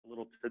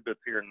tidbits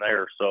here and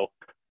there. So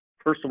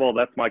first of all,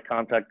 that's my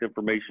contact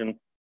information.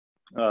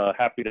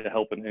 Happy to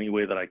help in any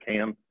way that I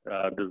can,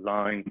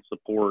 design,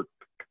 support,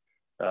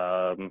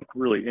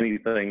 really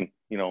anything,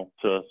 you know,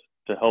 to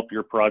help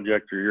your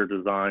project or your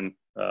design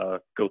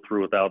go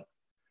through without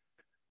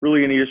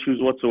really any issues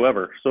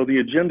whatsoever. So the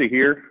agenda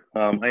here,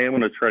 I am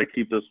going to try to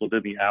keep this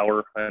within the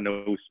hour. I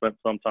know we spent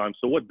some time.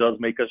 So what does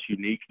make us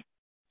unique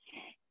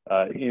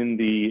in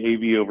the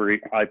AV over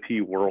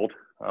IP world?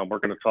 We're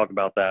going to talk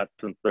about that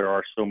since there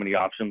are so many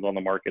options on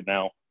the market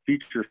now.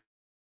 Feature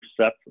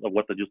sets of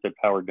what the Just Add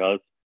Power does,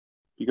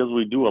 because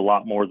we do a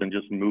lot more than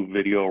just move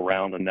video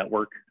around the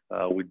network.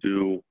 We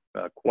do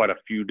quite a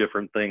few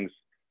different things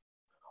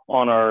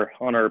on our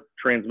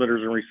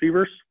transmitters and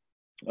receivers.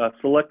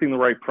 Selecting the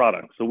right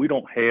product. So we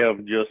don't have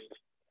just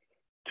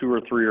 2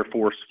 or 3 or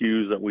 4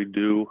 SKUs that we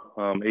do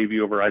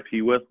AV over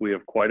IP with. We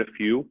have quite a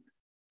few,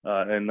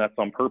 and that's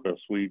on purpose.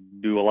 We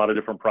do a lot of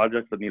different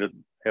projects that need to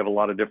have a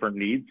lot of different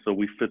needs, so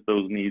we fit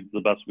those needs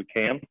the best we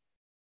can.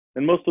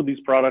 And most of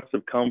these products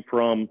have come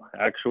from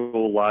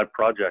actual live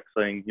projects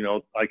saying, you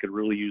know, I could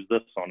really use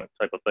this on it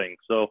type of thing.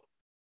 So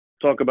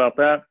talk about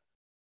that.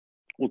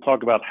 We'll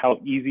talk about how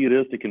easy it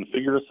is to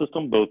configure a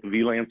system, both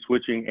VLAN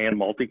switching and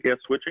multicast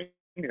switching,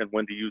 and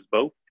when to use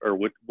both, or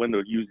when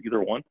to use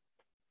either one.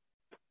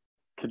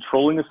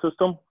 Controlling the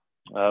system.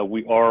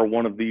 We are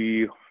one of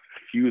the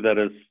few that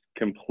is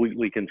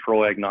completely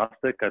control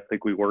agnostic. I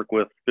think we work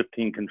with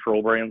 15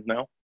 control brands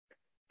now.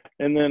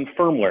 And then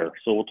firmware.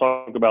 So we'll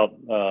talk about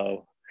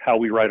how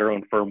we write our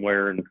own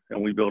firmware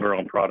and we build our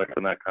own product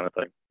and that kind of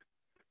thing.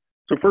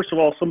 So first of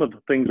all, some of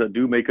the things that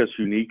do make us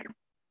unique.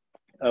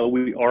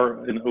 We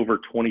are an over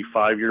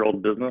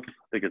 25-year-old business.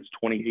 I think it's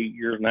 28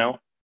 years now.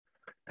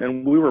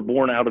 And we were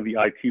born out of the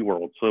IT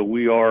world. So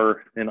we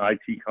are an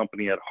IT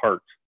company at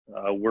heart.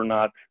 We're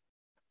not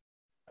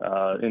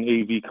an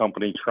AV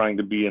company trying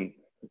to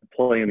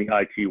play in the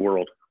IT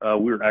world.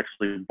 We were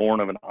actually born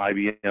of an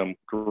IBM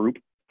group.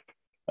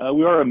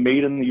 We are a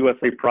made in the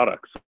USA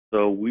product.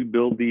 So we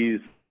build these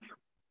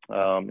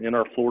in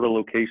our Florida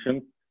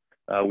location.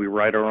 We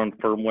write our own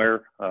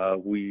firmware.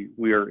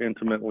 We are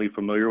intimately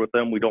familiar with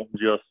them. We don't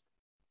just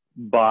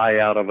buy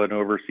out of an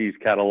overseas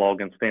catalog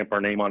and stamp our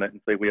name on it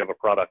and say we have a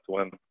product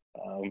when,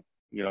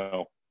 you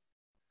know,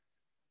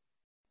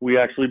 we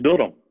actually build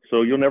them.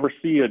 So you'll never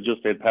see a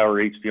Just Add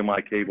Power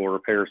HDMI cable or a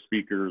pair of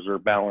speakers or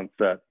balance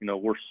set. You know,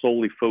 we're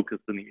solely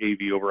focused in the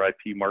AV over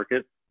IP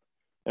market.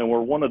 And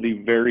we're one of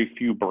the very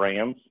few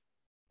brands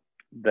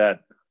that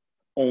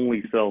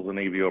only sells an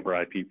AV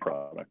over IP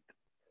product.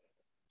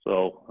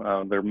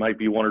 So there might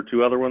be 1 or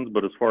 2 other ones,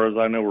 but as far as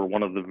I know, we're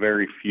one of the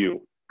very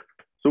few.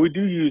 So we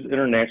do use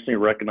internationally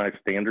recognized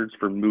standards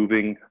for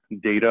moving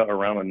data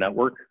around a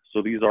network.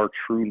 So these are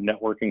true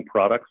networking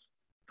products.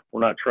 We're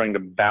not trying to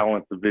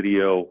balance the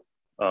video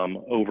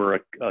over a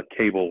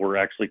cable. We're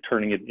actually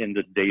turning it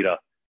into data,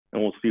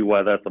 and we'll see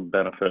why that's a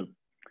benefit.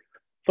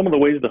 Some of the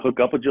ways to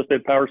hook up a Just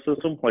Add Power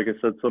system, like I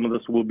said, some of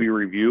this will be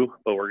review,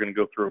 but we're going to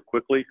go through it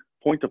quickly.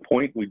 Point to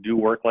point, we do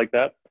work like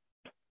that.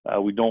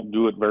 We don't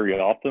do it very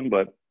often,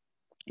 but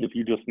if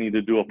you just need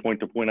to do a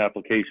point-to-point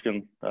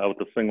application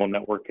with a single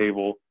network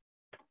cable,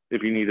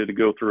 if you needed to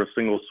go through a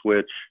single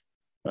switch,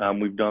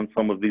 we've done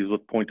some of these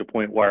with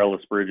point-to-point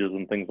wireless bridges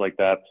and things like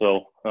that.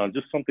 So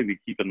just something to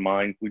keep in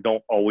mind. We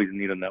don't always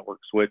need a network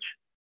switch,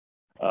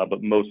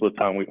 but most of the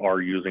time we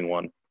are using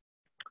one.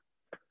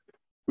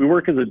 We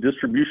work as a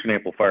distribution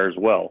amplifier as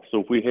well.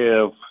 So if we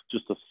have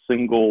just a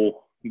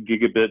single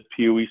gigabit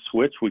PoE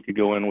switch, we could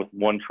go in with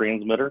 1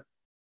 transmitter,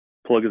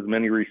 plug as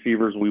many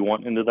receivers we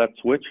want into that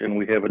switch, and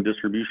we have a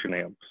distribution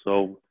amp.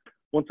 So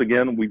once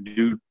again, we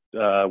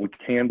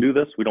can do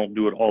this. We don't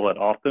do it all that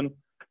often.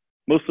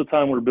 Most of the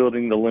time, we're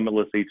building the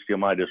limitless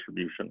HDMI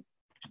distribution.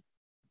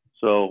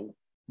 So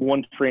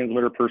 1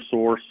 transmitter per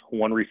source,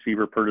 1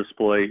 receiver per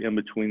display. In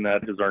between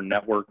that is our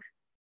network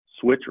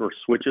switch or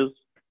switches.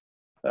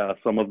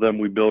 Some of them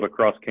we build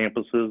across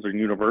campuses or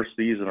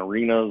universities and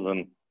arenas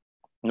and,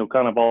 you know,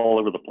 kind of all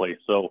over the place.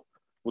 So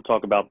we'll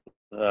talk about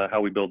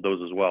how we build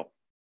those as well.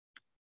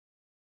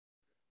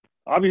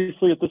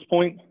 Obviously, at this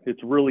point,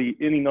 it's really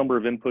any number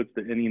of inputs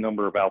to any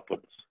number of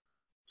outputs.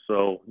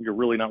 So you're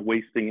really not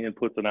wasting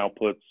inputs and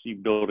outputs. You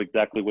build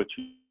exactly what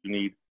you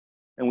need.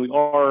 And we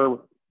are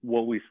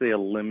what we say a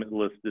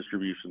limitless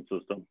distribution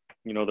system.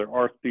 You know, there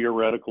are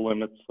theoretical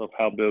limits of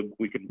how big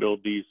we can build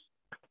these,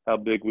 how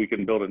big we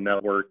can build a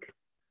network.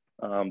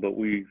 But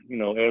we, you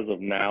know, as of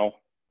now,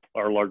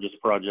 our largest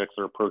projects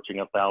are approaching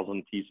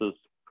 1,000 pieces.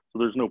 So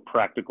there's no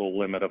practical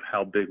limit of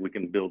how big we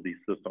can build these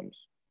systems.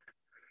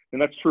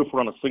 And that's true if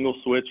we're on a single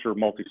switch or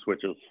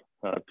multi-switches.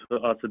 To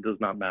us, it does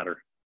not matter.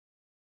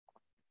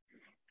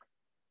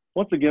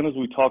 Once again, as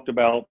we talked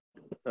about,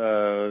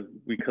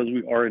 because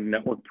we are a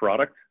network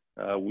product,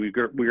 we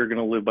are going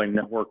to live by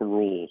network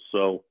rules.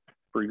 So,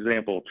 for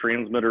example,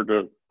 transmitter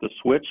to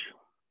switch,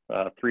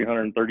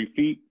 330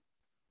 feet.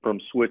 From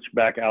switch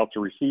back out to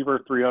receiver,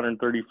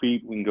 330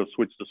 feet. We can go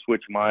switch to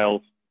switch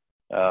miles.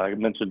 I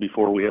mentioned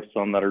before, we have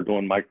some that are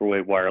doing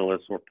microwave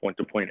wireless or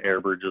point-to-point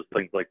air bridges,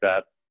 things like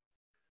that.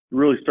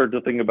 really start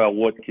to think about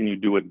what can you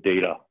do with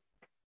data.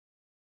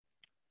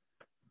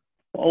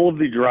 All of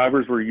the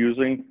drivers we're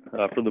using,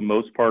 for the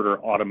most part,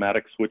 are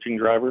automatic switching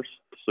drivers.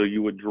 So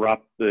you would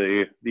drop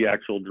the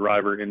actual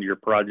driver into your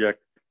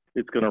project.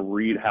 It's going to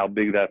read how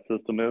big that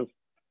system is.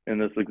 In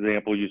this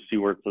example, you see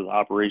where it says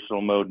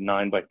operational mode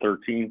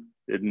 9x13.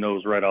 It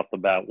knows right off the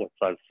bat what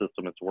size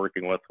system it's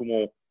working with. And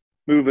we'll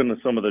move into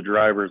some of the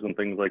drivers and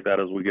things like that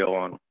as we go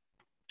on.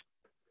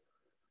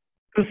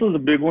 This is a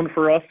big one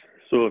for us.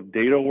 So if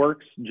data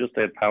works, just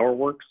add power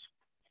works.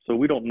 So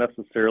we don't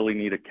necessarily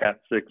need a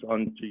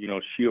Cat6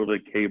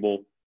 shielded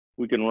cable.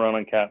 We can run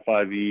on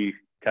Cat5e,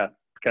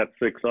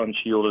 Cat6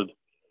 unshielded.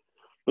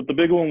 But the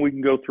big one, we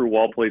can go through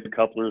wall plates,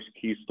 couplers,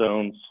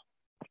 keystones.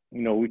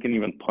 We can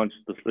even punch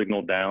the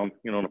signal down,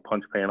 in a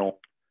punch panel.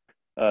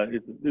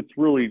 It's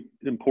really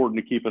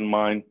important to keep in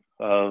mind,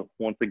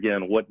 once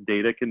again, what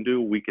data can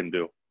do, we can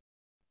do.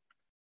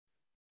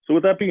 So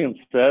with that being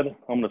said,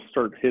 I'm going to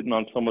start hitting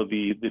on some of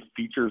the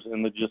features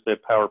in the Just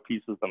Add Power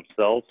pieces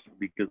themselves,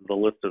 because the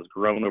list has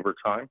grown over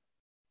time.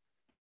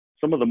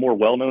 Some of the more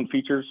well-known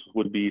features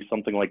would be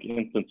something like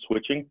instant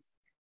switching.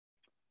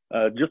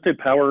 Just Add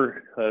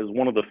Power is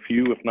one of the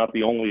few, if not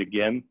the only,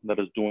 again, that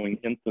is doing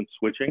instant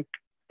switching.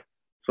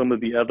 Some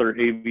of the other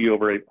AV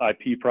over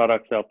IP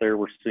products out there,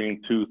 we're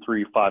seeing 2,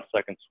 3, 5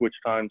 second switch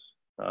times,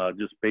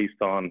 just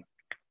based on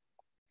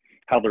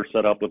how they're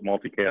set up with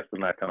multicast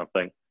and that kind of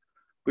thing.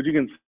 But you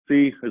can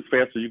see as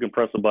fast as you can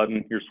press a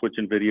button, you're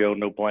switching video,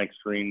 no blank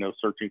screen, no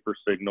searching for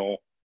signal,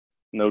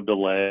 no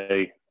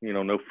delay,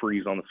 no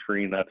freeze on the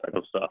screen, that type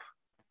of stuff.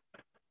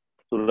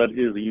 So that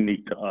is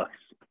unique to us.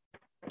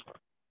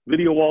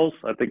 Video walls,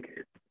 I think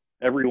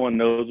everyone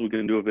knows we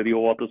can do a video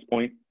wall at this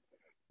point,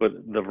 but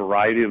the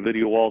variety of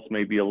video walls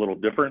may be a little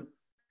different.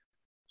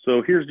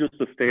 So here's just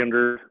a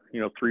standard,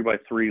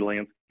 3x3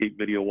 landscape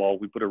video wall.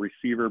 We put a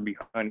receiver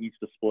behind each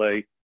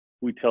display.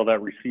 We tell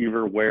that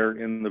receiver where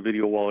in the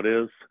video wall it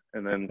is,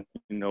 and then,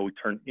 we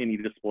turn any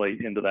display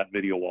into that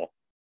video wall.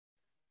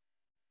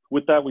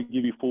 With that, we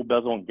give you full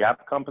bezel and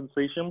gap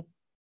compensation.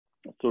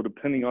 So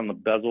depending on the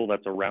bezel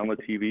that's around the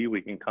TV,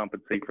 we can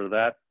compensate for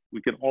that.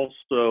 We can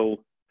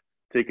also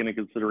take into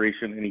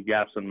consideration any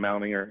gaps in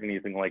mounting or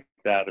anything like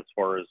that as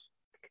far as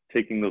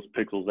taking those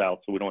pixels out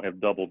so we don't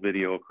have double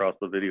video across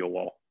the video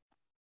wall.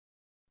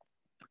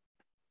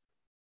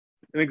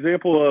 An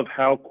example of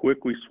how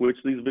quick we switch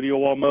these video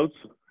wall modes,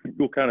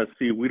 you'll kind of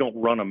see we don't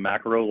run a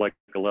macro like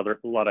a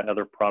lot of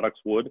other products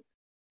would.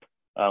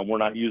 We're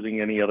not using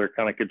any other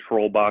kind of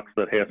control box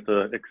that has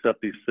to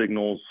accept these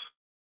signals,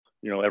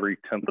 every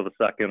 1/10 of a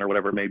second or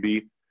whatever it may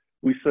be.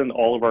 We send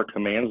all of our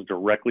commands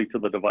directly to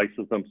the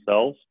devices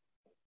themselves,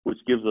 which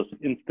gives us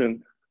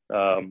instant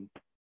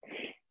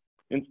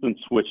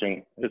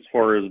switching as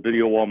far as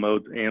video wall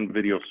modes and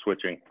video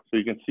switching. So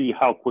you can see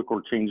how quick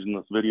we're changing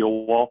this video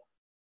wall.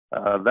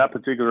 That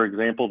particular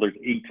example, there's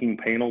 18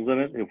 panels in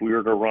it. If we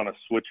were to run a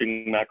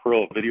switching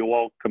macro of video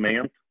wall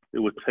commands, it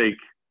would take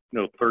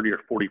 30 or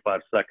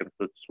 45 seconds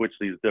to switch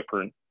these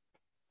different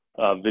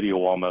video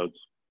wall modes.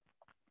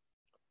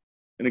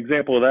 An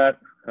example of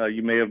that,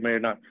 you may have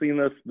not seen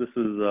this. This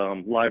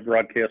is live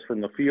broadcast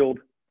from the field.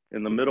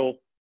 In the middle,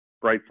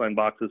 bright sign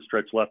boxes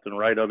stretch left and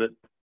right of it.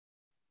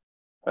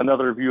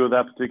 Another view of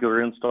that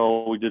particular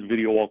install, we did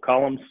video wall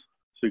columns.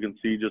 So you can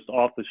see just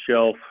off the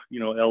shelf,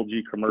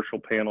 LG commercial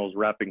panels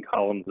wrapping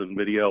columns in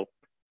video.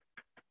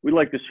 We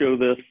like to show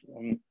this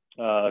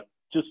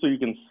just so you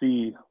can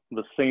see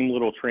the same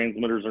little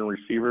transmitters and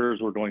receivers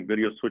we're doing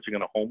video switching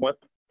in a home with.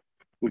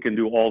 We can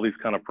do all these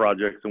kind of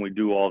projects, and we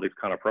do all these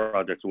kind of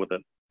projects with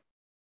it.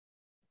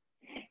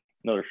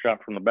 Another shot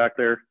from the back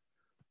there.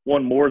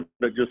 One more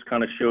that just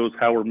kind of shows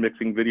how we're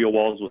mixing video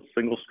walls with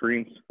single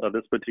screens.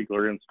 This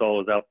particular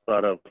install is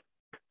outside of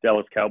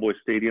Dallas Cowboys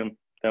Stadium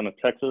down in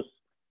Texas.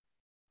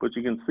 But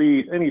you can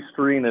see any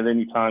screen at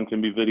any time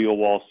can be video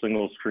wall,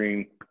 single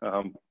screen.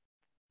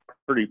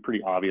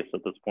 Pretty obvious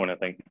at this point, I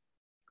think.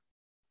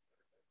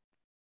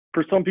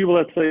 For some people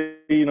that say,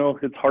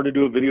 it's hard to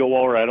do a video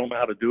wall or I don't know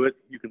how to do it,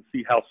 you can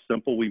see how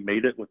simple we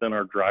made it within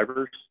our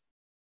drivers.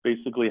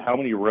 Basically, how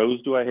many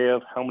rows do I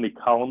have? How many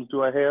columns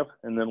do I have?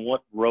 And then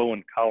what row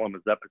and column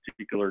is that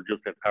particular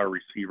Just Add Power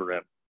receiver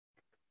in?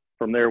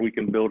 From there, we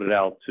can build it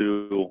out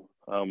to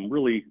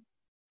really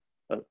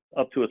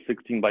up to a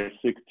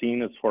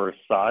 16x16 as far as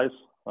size,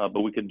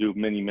 but we can do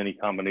many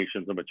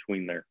combinations in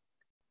between there.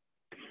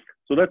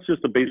 So that's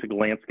just a basic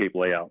landscape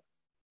layout.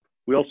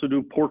 We also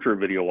do portrait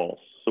video walls.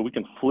 So we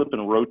can flip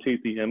and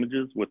rotate the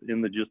images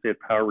within the Just Add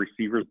Power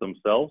receivers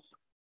themselves.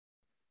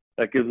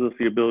 That gives us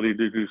the ability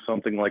to do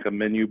something like a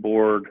menu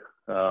board.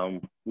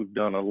 We've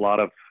done a lot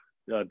of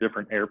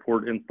different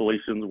airport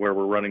installations where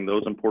we're running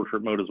those in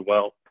portrait mode as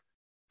well.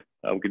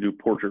 We can do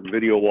portrait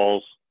video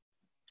walls.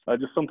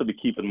 Just something to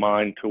keep in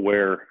mind to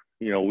where,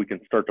 we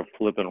can start to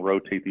flip and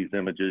rotate these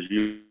images.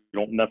 You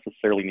don't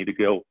necessarily need to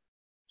go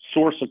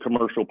source a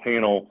commercial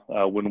panel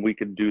when we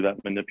can do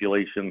that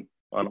manipulation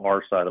on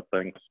our side of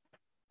things.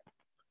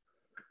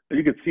 As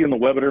you can see in the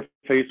web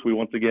interface, we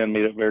once again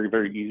made it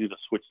very easy to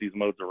switch these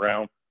modes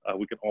around.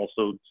 We can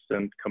also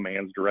send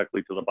commands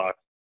directly to the box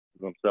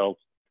themselves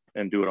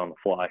and do it on the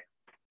fly.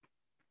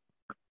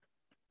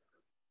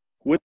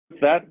 With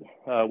that,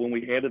 when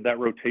we added that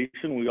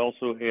rotation, we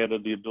also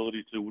added the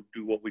ability to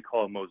do what we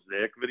call a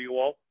mosaic video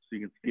wall. So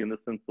you can see in this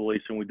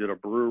installation, we did a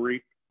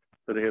brewery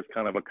that has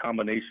kind of a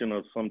combination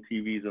of some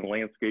TVs in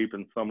landscape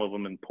and some of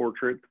them in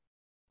portrait.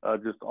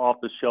 Just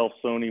off-the-shelf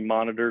Sony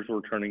monitors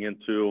were turning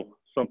into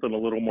something a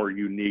little more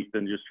unique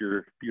than just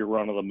your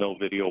run-of-the-mill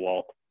video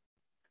wall.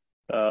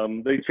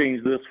 They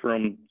changed this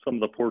from some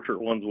of the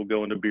portrait ones will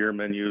go into beer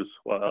menus,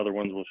 while other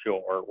ones will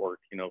show artwork,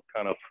 you know,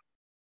 kind of,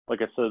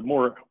 like I said,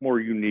 more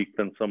unique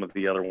than some of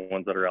the other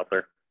ones that are out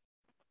there.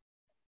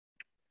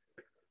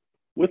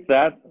 With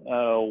that,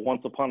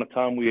 once upon a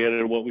time, we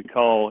added what we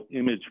call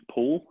image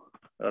pull.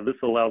 This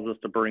allows us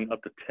to bring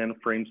up to 10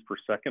 frames per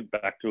second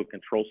back to a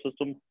control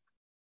system.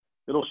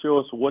 It'll show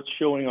us what's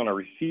showing on a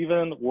receive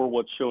end or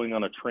what's showing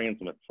on a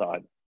transmit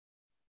side.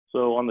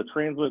 So on the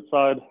transmit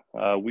side,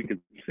 we could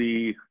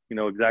see, you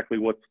know, exactly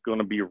what's going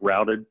to be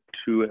routed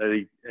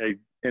to a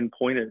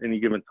endpoint at any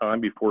given time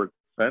before it's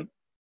sent.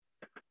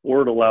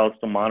 Or it allows us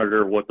to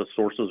monitor what the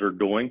sources are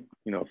doing,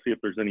 you know, see if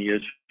there's any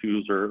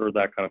issues or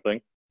that kind of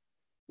thing.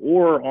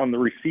 Or on the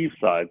receive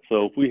side.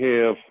 So if we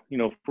have, you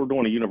know, if we're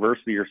doing a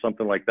university or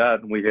something like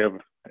that, and we have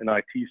an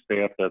IT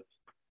staff that's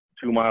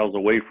 2 miles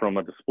away from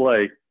a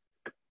display,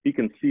 he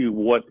can see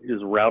what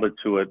is routed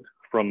to it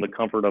from the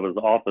comfort of his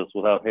office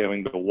without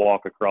having to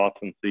walk across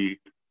and see,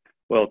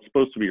 well, it's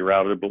supposed to be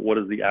routed, but what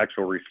is the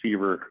actual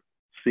receiver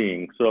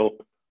seeing? So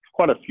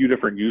quite a few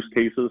different use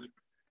cases.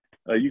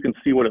 You can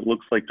see what it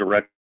looks like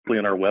directly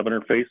in our web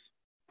interface.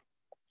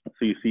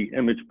 So you see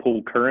image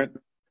pull current.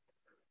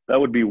 That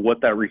would be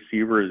what that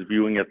receiver is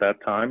viewing at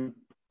that time.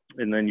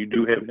 And then you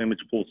do have image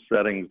pull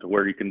settings to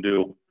where you can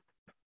do,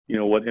 you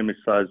know, what image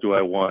size do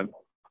I want?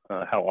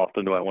 How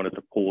often do I want it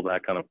to pull,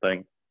 that kind of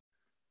thing.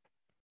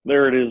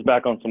 There it is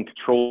back on some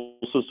control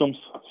systems.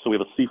 So we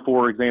have a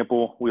C4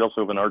 example. We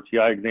also have an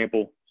RTI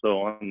example.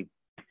 So on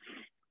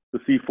the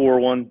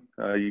C4 one,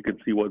 you can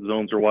see what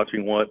zones are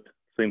watching what.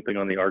 Same thing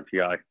on the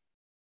RTI.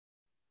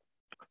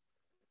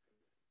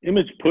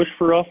 Image push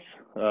for us,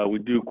 we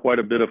do quite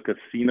a bit of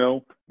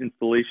casino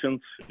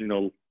installations, you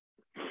know,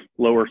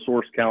 lower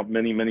source count,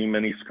 many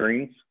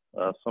screens,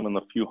 some in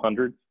the few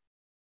hundreds.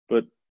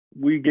 But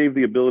we gave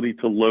the ability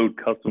to load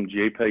custom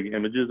JPEG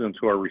images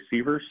into our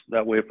receivers.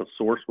 That way, if a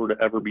source were to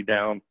ever be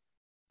down,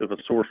 if a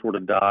source were to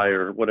die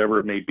or whatever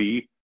it may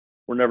be,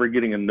 we're never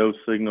getting a no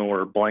signal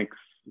or a blank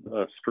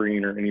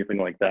screen or anything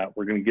like that.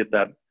 We're going to get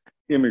that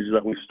image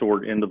that we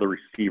stored into the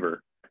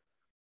receiver.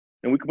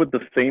 And we could put the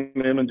same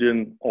image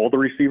in all the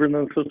receivers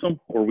in the system,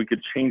 or we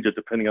could change it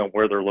depending on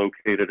where they're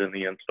located in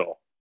the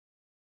install.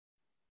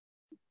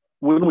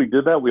 When we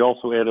did that, we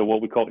also added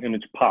what we call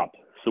image pop.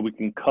 So we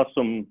can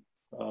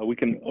we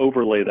can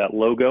overlay that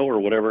logo or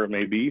whatever it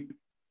may be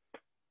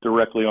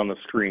directly on the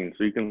screen.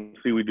 So you can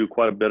see we do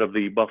quite a bit of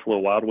the Buffalo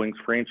Wild Wings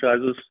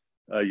franchises.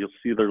 You'll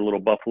see their little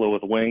buffalo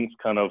with wings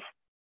kind of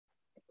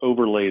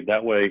overlaid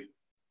that way.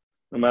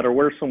 No matter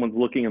where someone's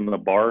looking in the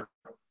bar,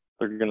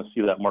 they're going to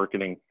see that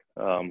marketing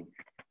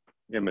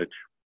image.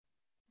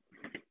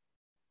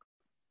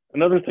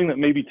 Another thing that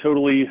may be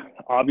totally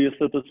obvious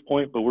at this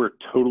point, but we're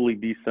a totally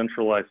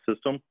decentralized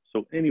system.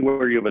 So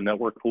anywhere you have a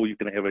network pool, you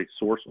can have a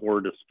source or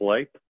a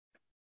display.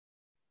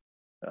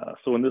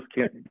 So in this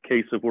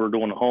case, if we're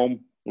doing a home,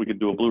 we could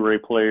do a Blu-ray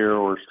player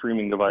or a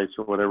streaming device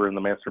or whatever in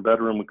the master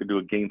bedroom. We could do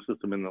a game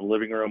system in the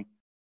living room.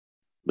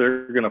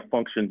 They're going to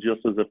function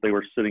just as if they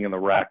were sitting in the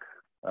rack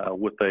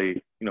with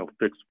a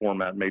fixed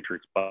format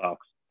matrix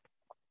box.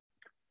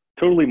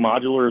 Totally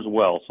modular as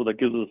well, so that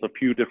gives us a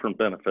few different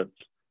benefits.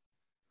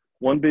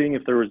 One being,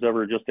 if there was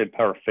ever just a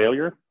power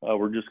failure,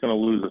 we're just going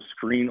to lose a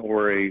screen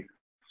or a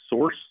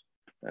source.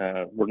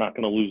 We're not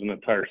going to lose an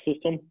entire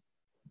system.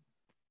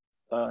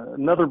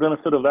 Another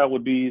benefit of that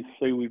would be,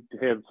 say we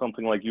had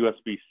something like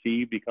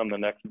USB-C become the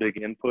next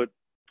big input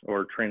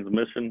or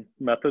transmission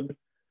method.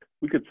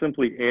 We could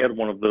simply add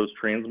one of those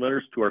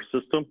transmitters to our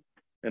system,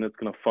 and it's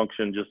going to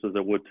function just as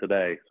it would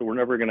today. So we're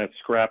never going to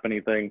scrap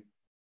anything.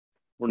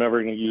 We're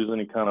never going to use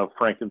any kind of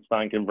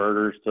Frankenstein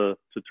converters to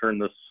turn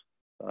this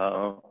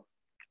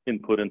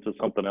input into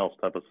something else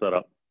type of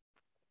setup.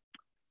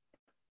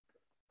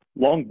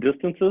 Long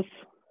distances,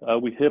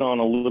 we hit on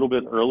a little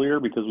bit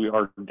earlier because we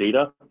are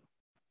data.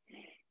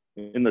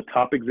 In the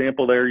top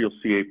example there, you'll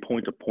see a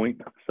point-to-point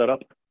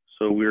setup.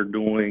 So we're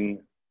doing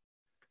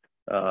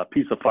a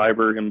piece of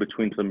fiber in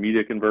between some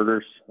media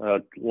converters. A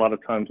lot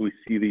of times we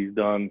see these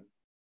done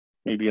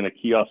maybe in a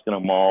kiosk in a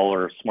mall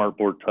or a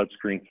smartboard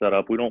touchscreen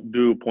setup. We don't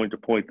do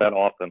point-to-point that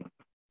often.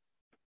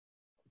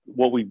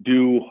 What we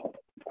do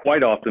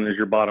quite often is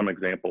your bottom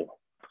example.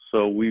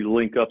 So we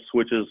link up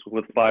switches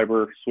with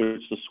fiber,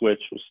 switch to switch,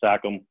 we'll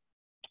stack them,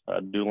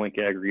 do link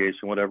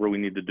aggregation, whatever we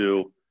need to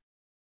do.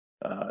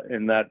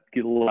 And that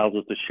allows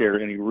us to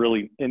share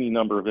any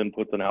number of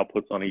inputs and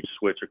outputs on each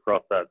switch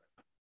across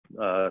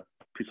that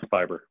piece of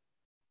fiber.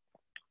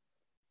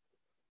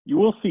 You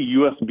will see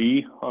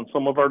USB on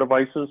some of our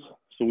devices.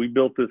 So we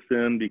built this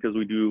in because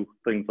we do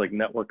things like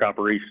network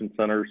operation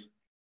centers.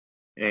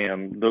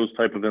 and those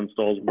type of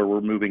installs where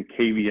we're moving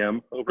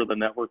KVM over the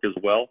network as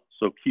well.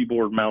 So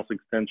keyboard, mouse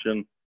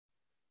extension,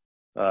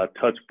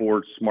 touch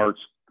boards, smart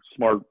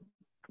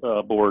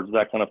boards,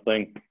 that kind of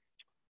thing.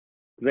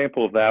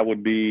 Example of that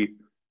would be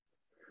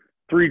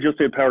 3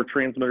 Just Add Power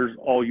transmitters,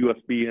 all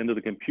USB into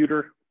the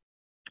computer.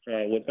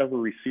 Whatever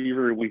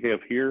receiver we have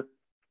here,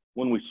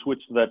 when we switch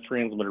to that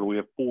transmitter, we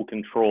have full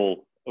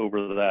control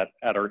over that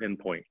at our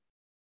endpoint.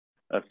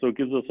 So it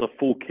gives us a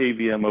full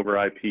KVM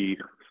over IP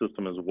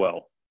system as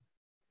well.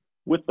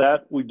 With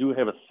that, we do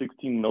have a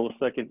 16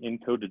 millisecond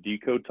encode to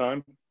decode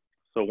time.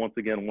 So once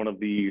again, one of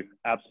the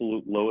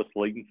absolute lowest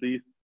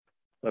latencies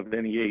of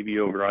any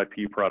AV over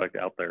IP product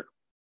out there.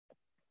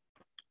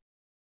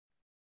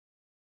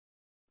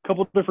 A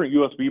couple of different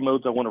USB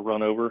modes I want to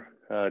run over.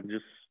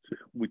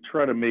 We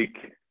try to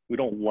we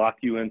don't lock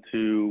you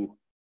into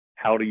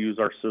how to use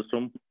our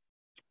system.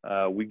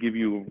 We give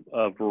you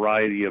a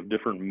variety of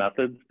different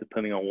methods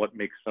depending on what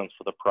makes sense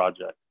for the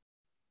project.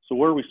 So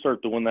where we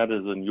start doing that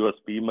is in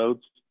USB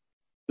modes.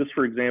 This,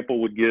 for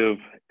example, would give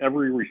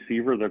every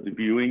receiver that's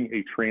viewing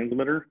a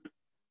transmitter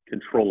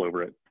control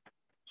over it.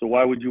 So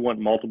why would you want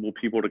multiple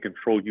people to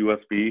control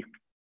USB?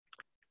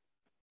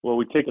 Well,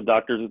 we take a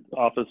doctor's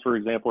office, for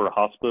example, or a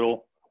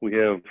hospital. We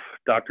have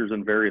doctors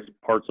in various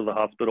parts of the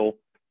hospital,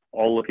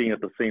 all looking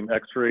at the same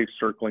x-ray,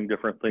 circling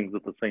different things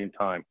at the same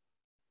time.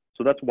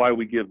 So that's why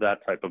we give that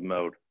type of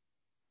mode.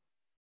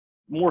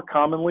 More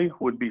commonly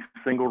would be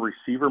single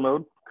receiver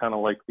mode, kind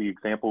of like the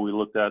example we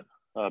looked at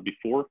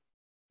before,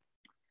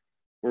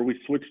 where we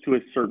switch to a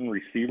certain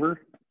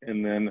receiver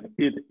and then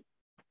it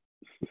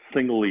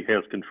singly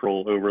has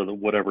control over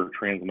whatever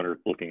transmitter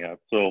it's looking at.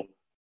 So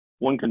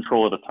one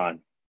control at a time.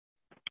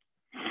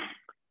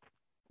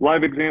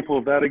 Live example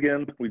of that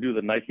again, we do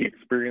the Nike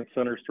Experience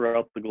Centers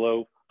throughout the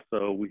globe.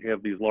 So we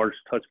have these large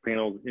touch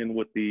panels in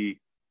with the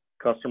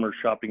customers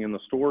shopping in the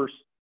stores.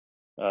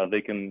 They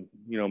can,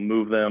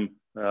 move them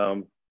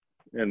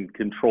and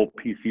control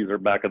PCs are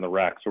back in the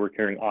rack. So we're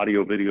carrying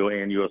audio, video,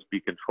 and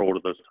USB control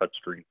to those touch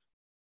screens.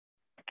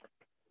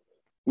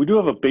 We do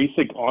have a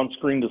basic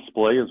on-screen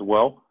display as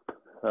well.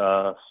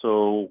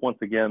 So once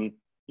again,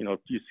 if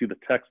you see the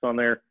text on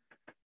there,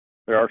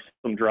 there are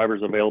some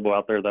drivers available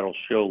out there that'll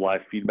show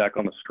live feedback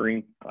on the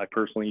screen. I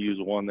personally use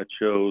one that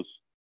shows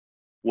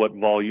what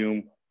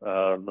volume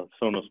the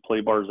Sonos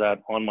play bar is at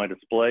on my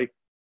display.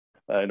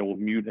 And it will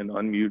mute and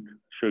unmute,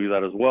 show you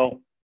that as well.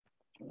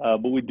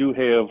 But we do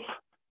have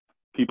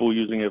people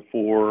using it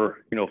for,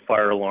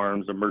 fire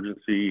alarms,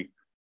 emergency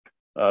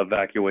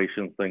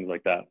evacuations, things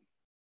like that.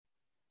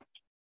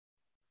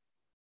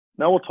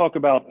 Now we'll talk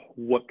about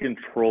what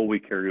control we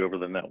carry over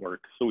the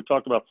network. So we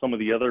talked about some of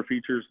the other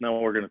features. Now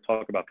we're going to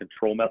talk about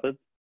control methods.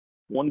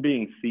 One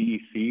being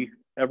CEC.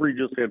 Every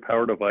Just Add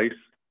Power device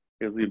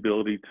has the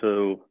ability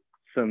to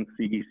send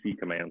CEC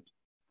commands.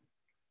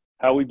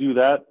 How we do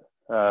that,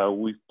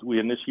 we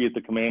initiate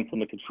the command from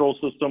the control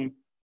system.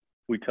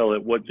 We tell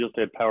it what Just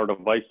Add Power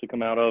device to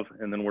come out of,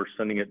 and then we're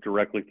sending it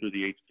directly through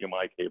the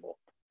HDMI cable.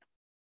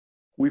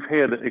 We've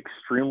had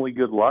extremely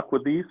good luck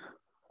with these.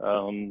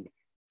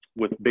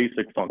 With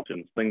basic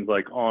functions, things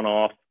like on,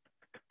 off,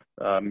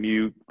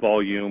 mute,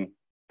 volume,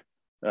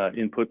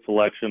 input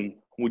selection.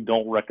 We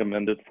don't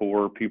recommend it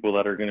for people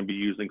that are going to be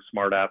using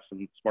smart apps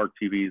and smart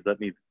TVs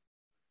that need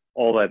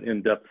all that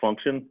in-depth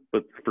function,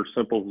 but for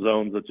simple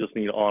zones that just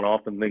need on,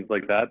 off, and things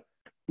like that,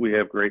 we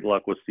have great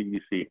luck with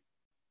CEC.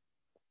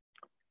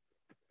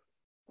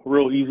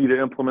 Real easy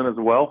to implement as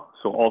well.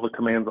 So all the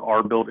commands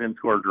are built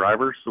into our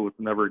drivers, so it's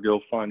never go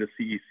find a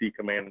CEC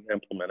command and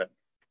implement it.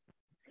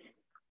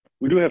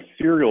 We do have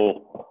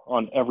serial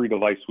on every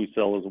device we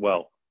sell as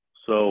well.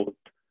 So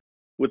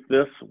with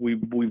this,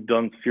 we've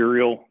done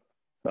serial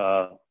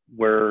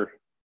where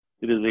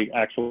it is an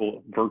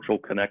actual virtual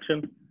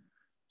connection.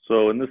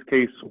 So in this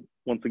case,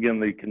 once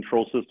again, the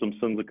control system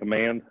sends a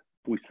command.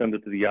 We send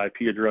it to the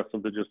IP address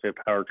of the Just Add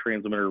Power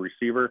transmitter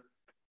receiver,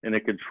 and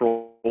it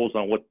controls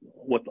on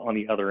what's on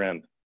the other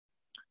end.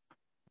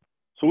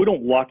 So we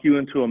don't lock you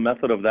into a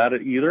method of that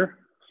either.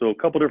 So a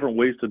couple different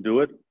ways to do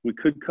it. We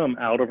could come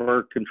out of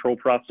our control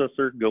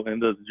processor, go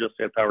into the Just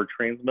Add Power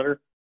transmitter.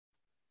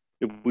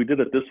 If we did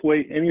it this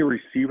way, any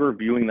receiver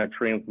viewing that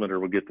transmitter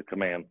would get the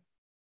command.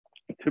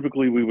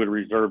 Typically, we would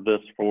reserve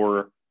this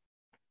for,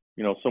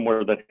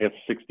 somewhere that has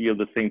 60 of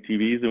the same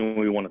TVs, and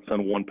we want to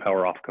send one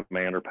power off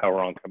command or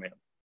power on command.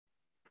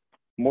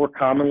 More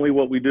commonly,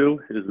 what we do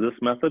is this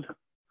method.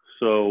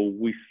 So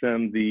we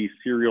send the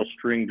serial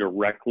string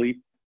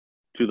directly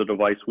to the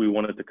device we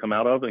want it to come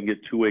out of and get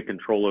two-way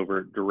control over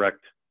it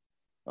direct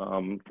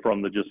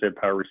from the Just Add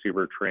Power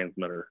receiver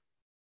transmitter.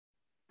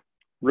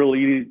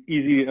 Really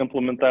easy to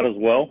implement that as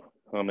well.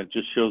 It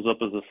just shows up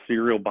as a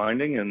serial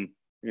binding and,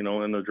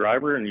 in the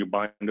driver, and you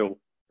bind it,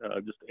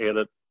 just add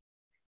it,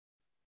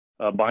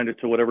 bind it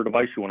to whatever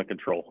device you want to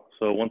control.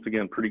 So once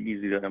again, pretty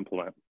easy to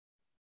implement.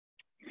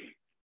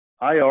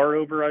 IR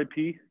over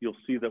IP, you'll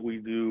see that we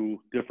do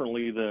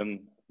differently than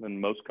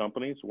most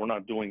companies. We're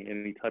not doing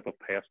any type of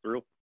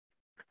pass-through.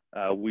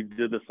 We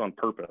did this on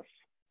purpose.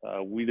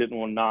 We didn't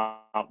want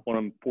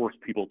to force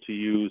people to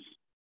use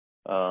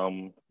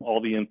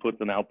All the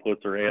inputs and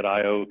outputs are add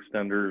IO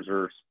extenders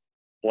or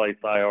splice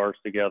IRs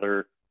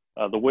together.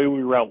 The way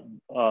we route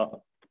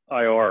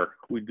IR,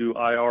 we do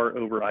IR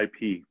over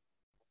IP.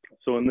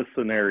 So in this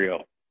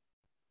scenario,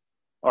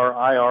 our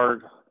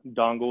IR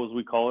dongle, as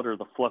we call it, or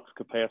the flux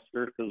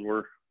capacitor, because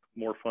we're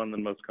more fun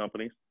than most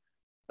companies,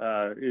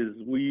 is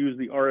we use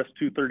the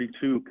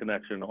RS-232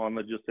 connection on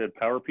the Just Add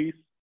Power piece,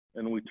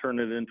 and we turn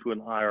it into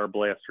an IR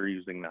blaster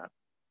using that.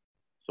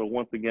 So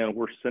once again,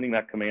 we're sending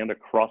that command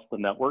across the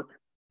network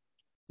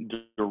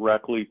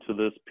directly to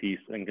this piece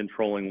and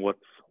controlling what's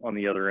on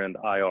the other end,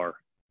 IR.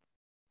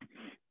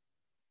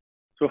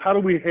 So how do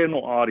we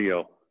handle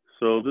audio?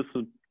 So this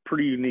is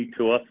pretty unique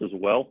to us as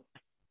well.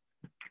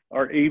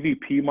 Our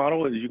AVP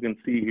model, as you can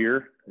see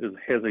here,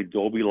 has a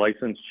Dolby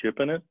licensed chip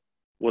in it.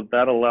 What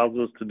that allows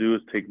us to do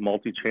is take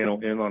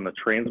multi-channel in on the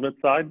transmit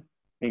side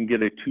and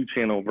get a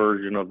 2-channel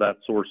version of that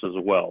source as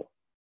well.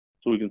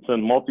 So we can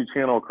send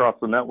multi-channel across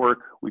the network.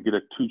 We get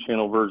a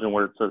 2-channel version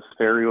where it says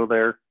stereo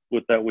there.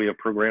 With that, we have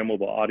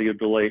programmable audio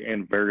delay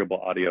and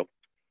variable audio.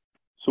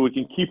 So we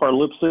can keep our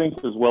lip sync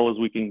as well as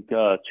we can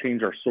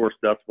change our source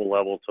decibel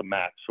level to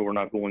match. So we're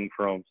not going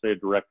from, say, a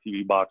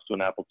DirecTV box to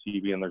an Apple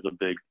TV and there's a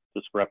big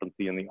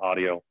discrepancy in the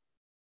audio.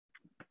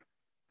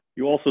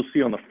 You also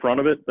see on the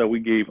front of it that we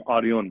gave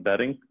audio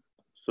embedding.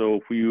 So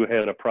if you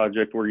had a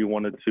project where you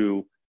wanted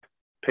to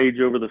page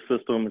over the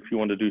system, if you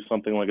wanted to do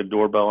something like a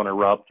doorbell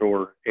interrupt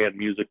or add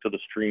music to the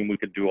stream, we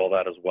could do all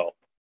that as well.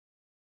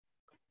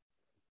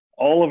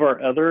 All of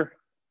our other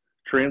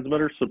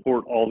transmitters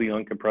support all the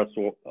uncompressed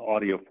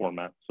audio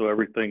formats. So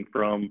everything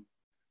from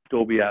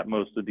Dolby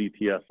Atmos to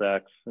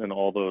DTS:X and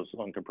all those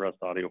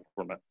uncompressed audio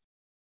formats.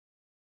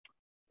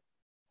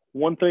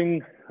 One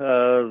thing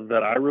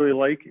that I really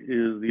like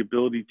is the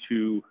ability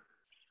to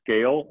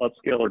scale,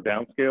 upscale or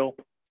downscale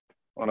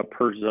on a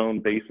per zone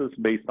basis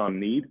based on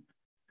need.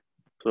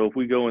 So if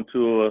we go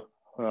into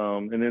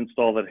an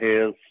install that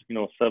has, you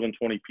know, a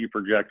 720p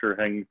projector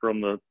hanging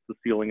from the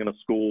ceiling in a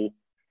school,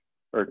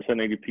 or a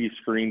 1080p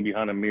screen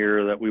behind a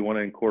mirror that we want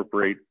to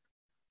incorporate,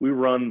 we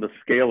run the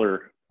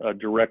scaler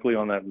directly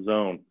on that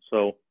zone.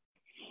 So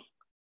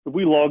if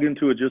we log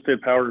into a Just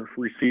Add Power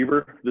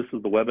receiver, this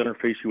is the web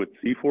interface you would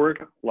see for it.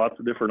 Lots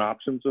of different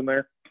options in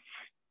there.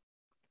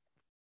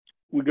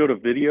 We go to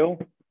video.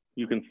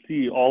 You can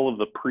see all of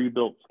the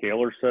pre-built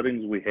scaler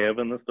settings we have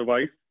in this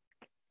device.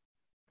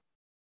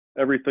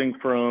 Everything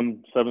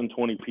from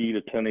 720p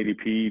to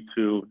 1080p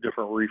to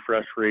different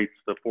refresh rates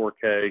to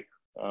 4K.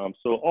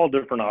 So all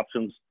different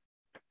options.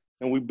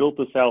 And we built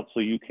this out so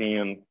you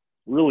can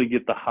really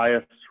get the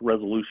highest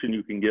resolution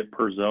you can get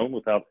per zone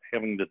without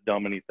having to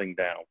dumb anything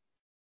down.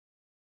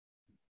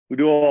 We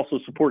do also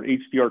support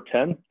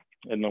HDR10.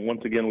 And then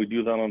once again, we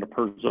do that on a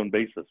per zone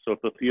basis. So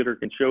if the theater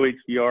can show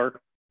HDR,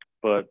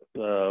 but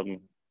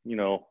you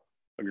know,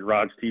 a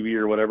garage TV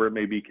or whatever it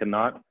may be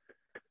cannot,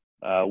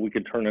 we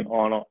can turn it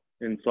on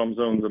in some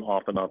zones and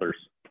off in others.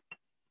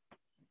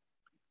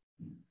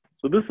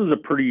 So this is a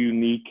pretty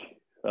unique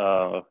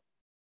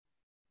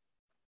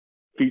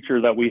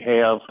feature that we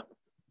have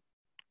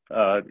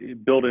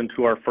built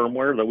into our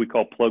firmware that we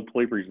call Plug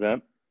Play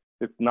Present.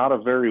 It's not a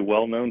very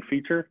well-known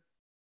feature,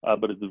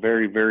 but it's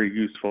very, very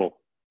useful.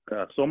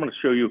 So I'm going to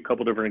show you a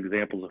couple different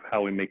examples of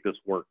how we make this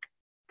work.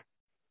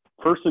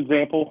 First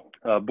example,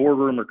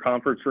 boardroom or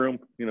conference room.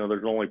 You know,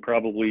 there's only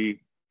probably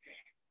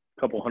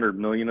a couple 100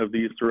 million of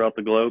these throughout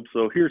the globe.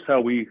 So here's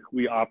how we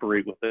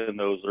operate within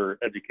those or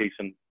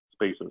education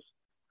spaces.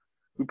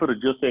 We put a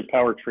Just Add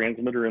Power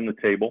transmitter in the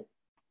table.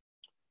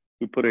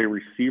 We put a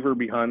receiver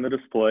behind the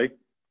display.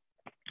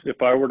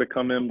 If I were to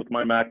come in with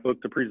my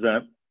MacBook to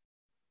present,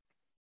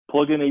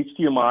 plug in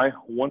HDMI,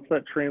 once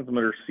that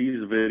transmitter sees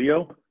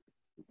video,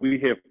 we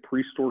have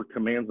pre-stored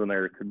commands in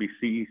there. It could be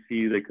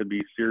CEC, they could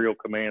be serial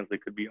commands, they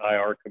could be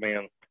IR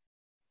commands.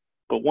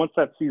 But once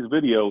that sees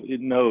video,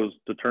 it knows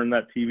to turn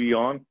that TV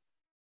on,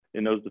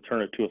 it knows to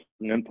turn it to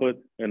an input,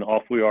 and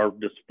off we are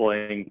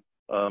displaying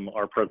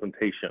our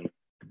presentation.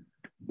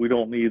 We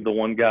don't need the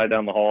one guy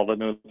down the hall that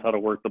knows how to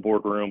work the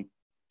boardroom.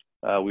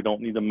 We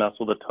don't need to mess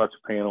with a touch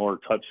panel or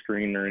touch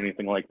screen or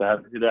anything like that.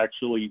 It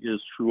actually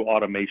is true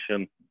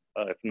automation.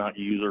 It's not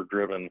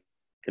user-driven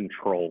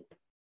control.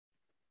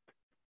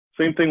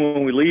 Same thing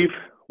when we leave.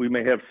 We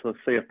may have, let's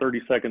say, a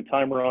 30-second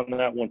timer on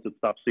that. Once it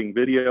stops seeing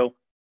video,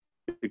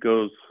 it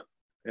goes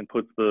and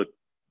puts the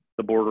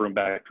boardroom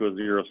back to a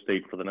 0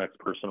 state for the next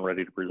person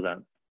ready to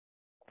present.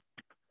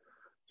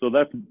 So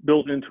that's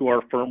built into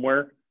our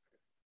firmware.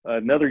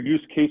 Another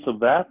use case of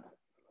that,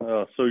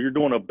 so you're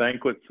doing a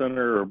banquet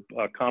center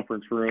or a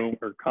conference room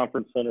or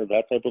conference center,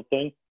 that type of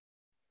thing.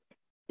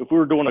 If we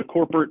were doing a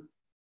corporate,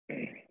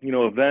 you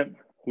know, event,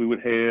 we would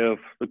have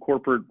the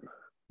corporate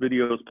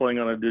videos playing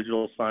on a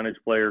digital signage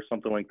player,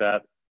 something like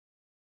that.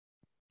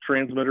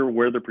 Transmitter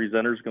where the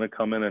presenter is going to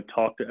come in and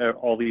talk to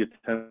all the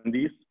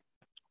attendees.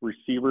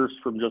 Receivers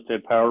from Just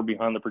Add Power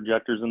behind the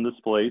projectors and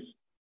displays.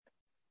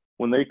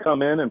 When they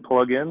come in and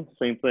plug in,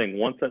 same thing.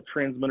 Once that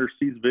transmitter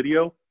sees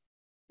video,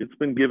 it's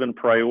been given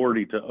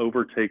priority to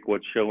overtake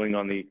what's showing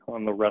on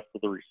the rest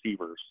of the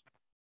receivers.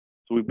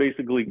 So we're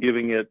basically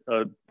giving it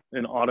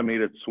an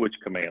automated switch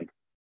command.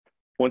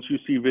 Once you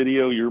see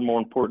video, you're more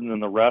important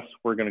than the rest,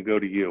 we're gonna go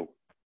to you.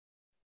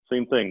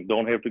 Same thing,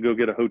 don't have to go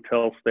get a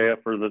hotel staff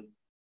or the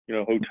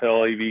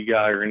hotel AV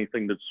guy or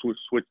anything to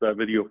switch that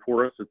video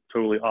for us. It's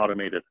totally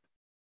automated.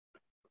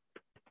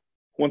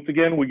 Once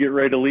again, we get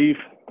ready to leave.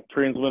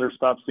 Transmitter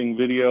stops seeing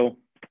video,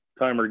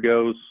 timer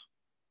goes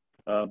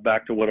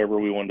back to whatever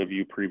we wanted to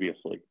view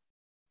previously.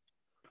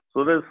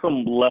 So there's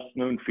some less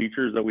known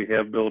features that we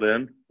have built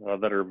in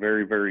that are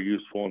very, very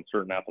useful in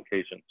certain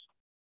applications.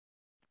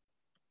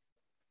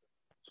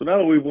 So now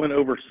that we went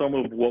over some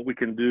of what we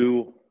can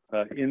do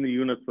in the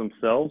units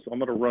themselves, I'm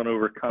gonna run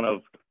over kind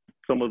of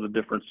some of the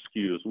different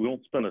SKUs. We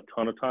won't spend a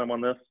ton of time on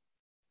this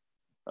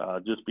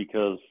just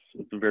because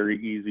it's very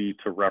easy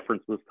to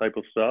reference this type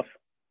of stuff.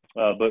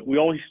 But we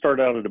always start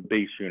out at a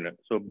base unit.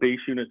 So base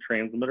unit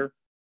transmitter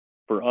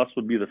for us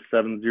would be the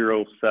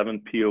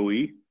 707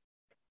 PoE.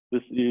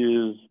 This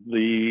is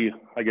the,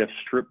 I guess,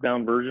 stripped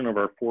down version of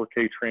our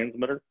 4K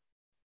transmitter.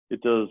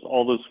 It does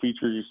all those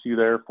features you see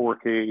there,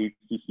 4K,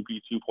 HDCP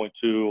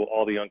 2.2,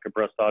 all the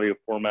uncompressed audio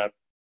formats.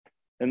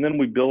 And then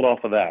we build off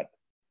of that.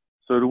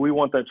 So do we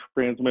want that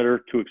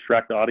transmitter to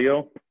extract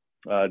audio?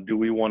 Do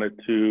we want it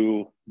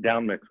to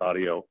downmix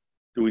audio?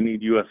 Do we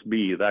need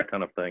USB, that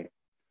kind of thing?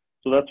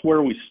 So that's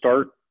where we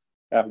start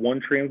at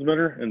one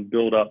transmitter and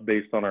build up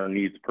based on our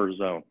needs per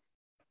zone.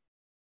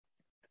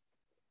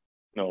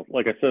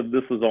 Like I said,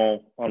 this is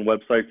all on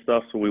website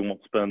stuff, so we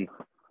won't spend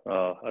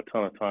a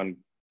ton of time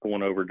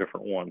going over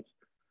different ones.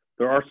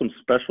 There are some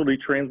specialty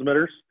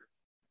transmitters.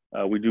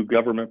 We do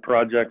government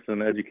projects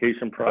and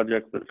education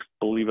projects that,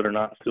 believe it or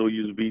not, still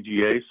use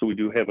VGA. So we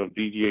do have a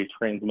VGA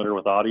transmitter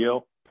with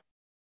audio.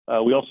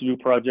 We also do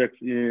projects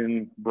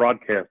in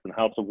broadcast and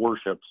house of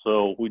worship.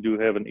 So we do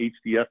have an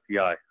HD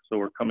SDI. So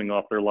we're coming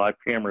off their live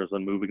cameras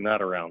and moving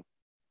that around.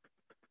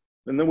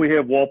 And then we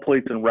have wall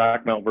plates and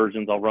rack mount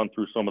versions. I'll run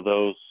through some of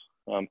those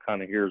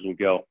kind of here as we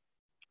go.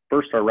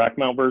 First, our rack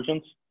mount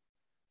versions.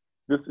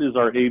 This is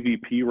our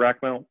AVP rack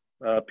mount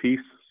piece.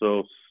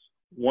 So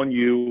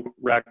 1U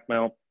rack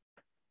mount,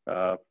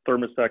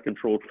 thermostat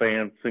controlled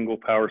fan, single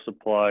power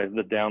supply,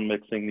 the down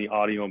mixing, the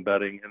audio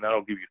embedding, and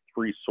that'll give you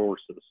 3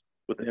 sources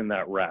within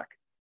that rack.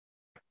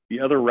 The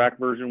other rack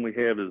version we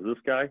have is this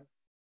guy.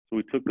 So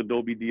we took the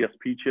Dolby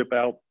DSP chip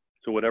out.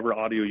 So whatever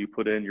audio you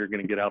put in, you're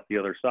going to get out the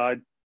other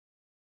side.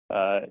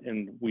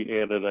 And we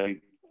added a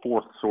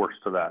 4th source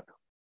to that.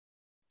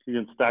 You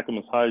can stack them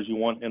as high as you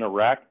want in a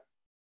rack.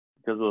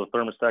 Because of the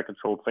thermostat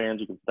controlled fans,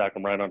 you can stack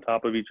them right on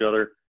top of each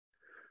other.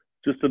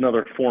 Just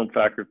another form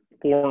factor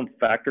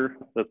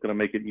that's going to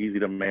make it easy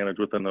to manage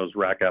within those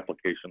rack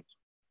applications.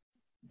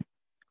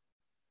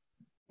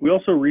 We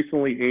also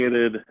recently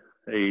added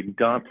a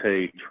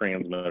Dante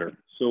transmitter.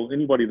 So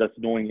anybody that's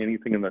doing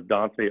anything in the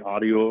Dante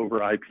audio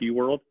over IP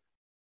world,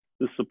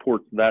 this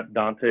supports that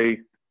Dante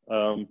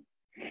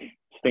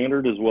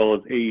standard as well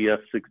as AES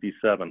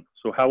 67.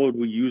 So how would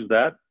we use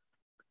that?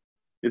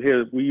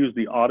 We use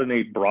the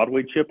Audinate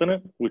Broadway chip in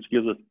it, which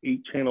gives us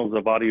 8 channels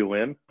of audio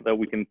in that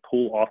we can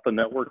pull off the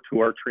network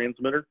to our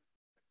transmitter.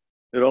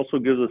 It also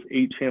gives us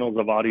 8 channels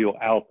of audio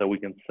out that we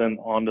can send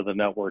onto the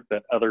network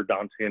that other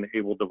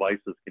Dante-enabled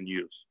devices can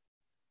use.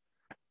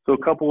 So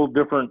a couple of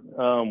different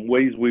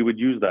ways we would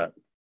use that.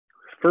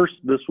 First,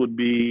 this would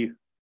be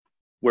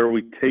where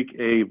we take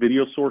a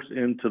video source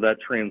into that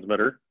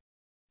transmitter.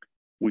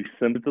 We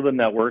send it to the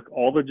network.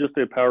 All the Just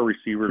Add Power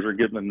receivers are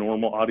getting the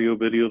normal audio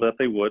video that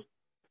they would.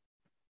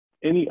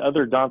 Any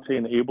other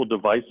Dante-enabled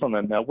device on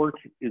that network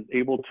is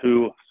able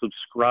to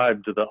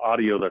subscribe to the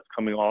audio that's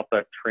coming off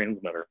that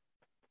transmitter.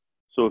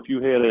 So if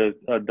you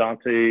had a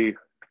Dante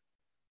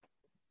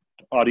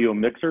audio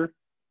mixer,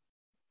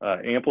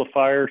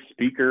 amplifier,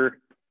 speaker,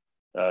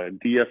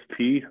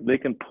 DSP, they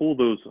can pull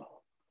those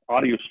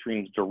audio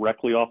streams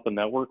directly off the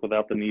network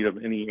without the need of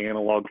any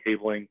analog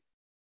cabling,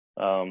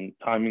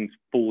 timing's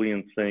fully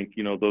in sync,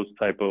 those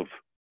type of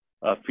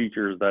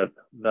features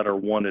that are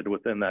wanted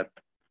within that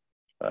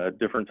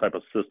different type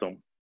of system.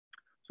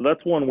 So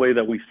that's one way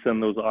that we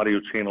send those audio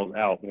channels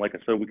out. And like I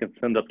said, we can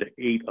send up to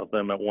 8 of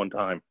them at one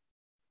time.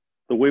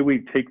 The way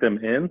we take them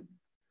in,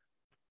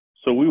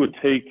 so we would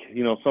take,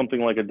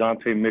 something like a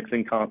Dante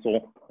mixing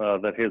console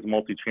that has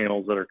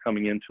multi-channels that are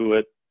coming into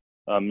it,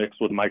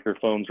 mixed with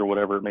microphones or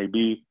whatever it may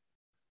be.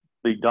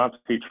 The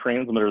Dante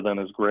transmitter then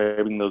is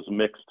grabbing those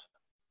mixed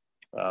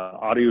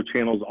audio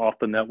channels off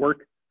the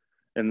network,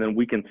 and then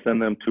we can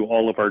send them to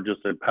all of our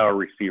Just Add Power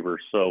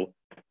receivers. So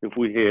if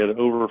we had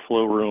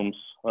overflow rooms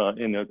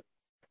in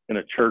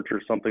a church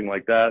or something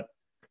like that,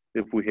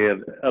 if we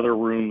had other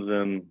rooms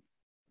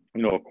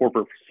in a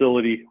corporate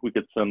facility, we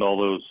could send all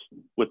those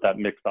with that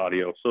mixed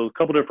audio. So a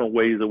couple different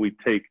ways that we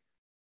take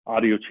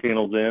audio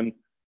channels in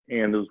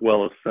and as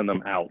well as send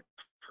them out.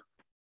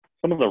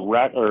 Some of the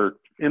rack or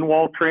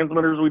in-wall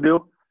transmitters we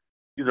do,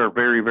 these are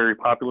very, very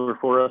popular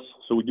for us.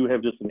 So we do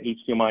have just an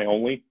HDMI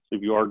only. So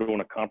if you are doing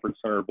a conference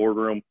center or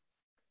boardroom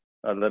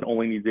that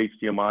only needs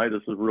HDMI,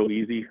 this is real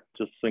easy.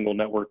 Just single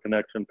network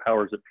connection,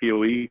 powers at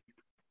PoE.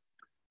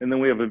 And then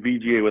we have a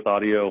VGA with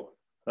audio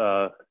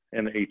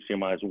and the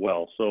HDMI as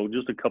well. So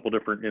just a couple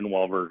different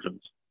in-wall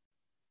versions.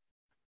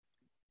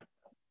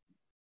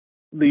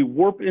 The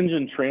Warp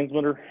Engine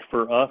transmitter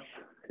for us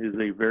is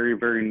a very,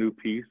 very new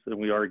piece, and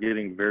we are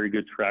getting very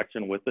good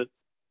traction with it.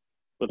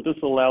 But this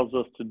allows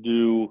us to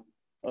do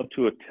up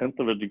to 1/10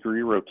 of a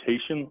degree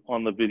rotation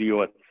on the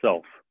video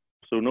itself.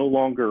 So no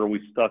longer are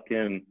we stuck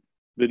in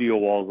video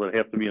walls that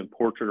have to be in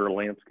portrait or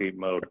landscape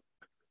mode.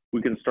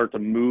 We can start to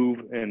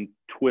move and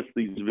twist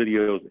these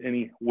videos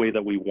any way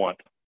that we want.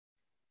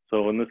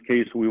 So in this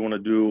case, we want to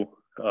do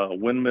a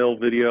windmill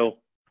video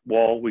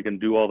wall. We can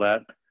do all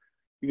that.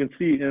 You can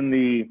see in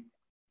the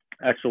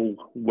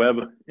actual web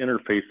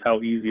interface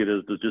how easy it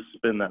is to just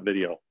spin that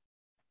video.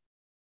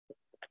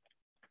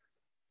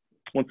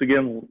 Once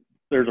again,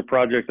 there's a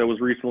project that was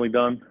recently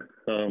done.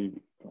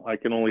 I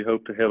can only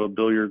hope to have a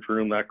billiards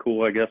room that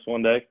cool, I guess,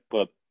 one day,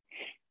 but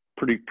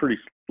pretty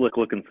slick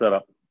looking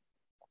setup.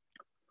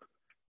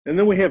 And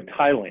then we have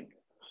tiling.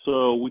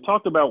 So we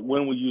talked about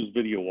when we use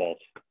video walls.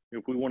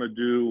 If we want to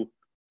do,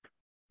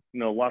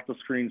 lots of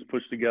screens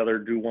pushed together,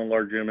 do one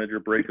large image or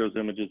break those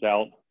images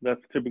out,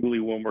 that's typically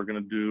when we're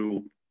going to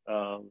do,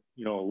 a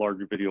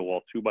larger video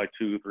wall,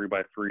 2x2,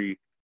 3x3,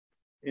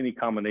 any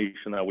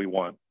combination that we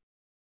want.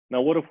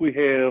 Now, what if we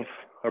have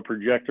a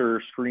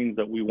projector screens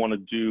that we want to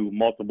do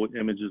multiple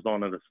images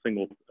on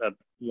at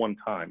one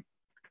time?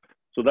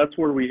 So that's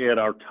where we add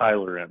our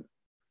tiler in.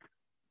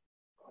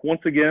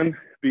 Once again,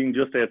 being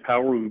Just Add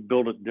Power, we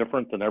build it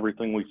different than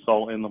everything we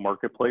saw in the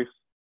marketplace.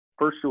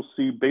 First, you'll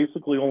see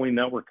basically only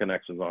network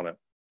connections on it.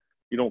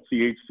 You don't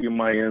see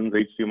HDMI ins,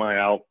 HDMI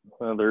out.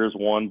 There is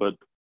one, but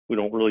we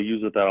don't really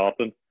use it that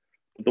often.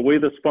 But the way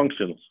this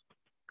functions,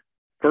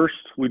 first,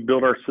 we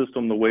build our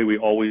system the way we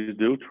always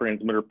do,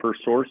 transmitter per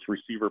source,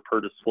 receiver per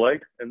display,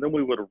 and then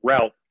we would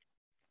route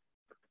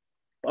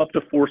up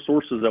to 4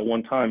 sources at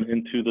one time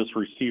into this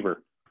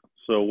receiver.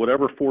 So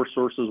whatever 4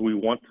 sources we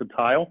want to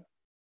tile,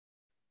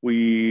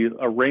 we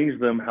arrange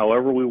them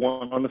however we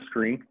want on the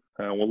screen.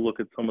 We'll look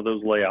at some of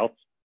those layouts.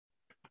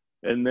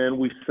 And then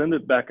we send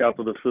it back out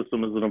to the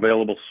system as an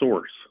available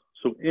source.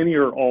 So any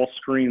or all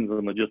screens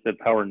on the Just Add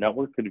Power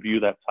network could view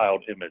that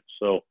tiled image.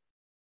 So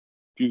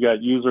if you got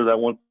a user that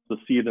wants to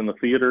see it in the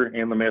theater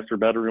and the master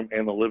bedroom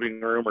and the living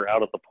room or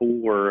out at the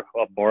pool, or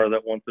a bar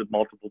that wants it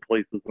multiple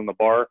places in the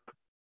bar,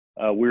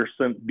 we're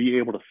be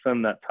able to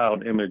send that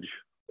tiled image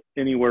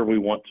anywhere we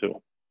want to.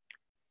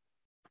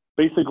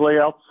 Basic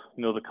layouts,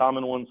 the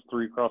common ones,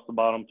 3 across the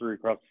bottom, 3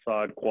 across the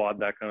side, quad,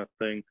 that kind of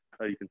thing.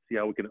 You can see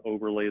how we can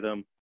overlay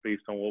them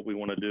based on what we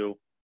want to do.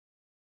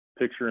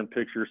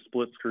 Picture-in-picture,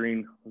 split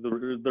screen.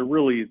 They're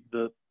really,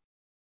 the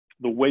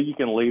way you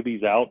can lay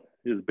these out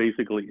is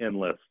basically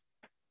endless.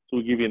 So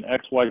we give you an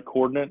XY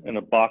coordinate and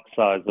a box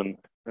size,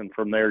 and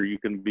from there you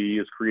can be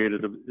as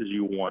creative as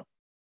you want.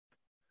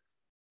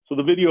 So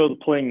the video is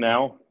playing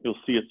now. You'll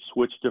see it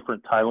switch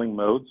different tiling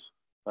modes.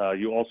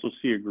 You also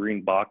see a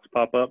green box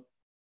pop up.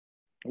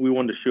 We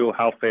wanted to show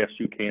how fast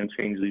you can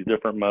change these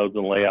different modes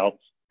and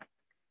layouts.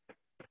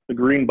 The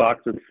green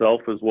box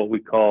itself is what we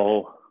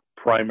call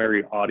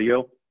primary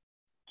audio.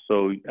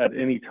 So at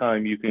any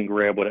time you can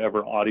grab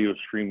whatever audio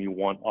stream you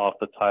want off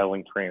the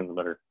tiling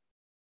transmitter.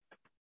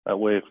 That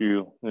way, if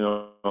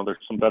there's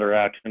some better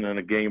action in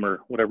a game or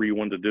whatever you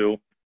want to do.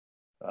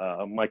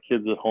 My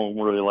kids at home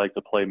really like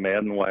to play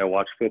Madden while I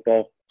watch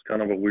football. It's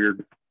kind of a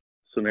weird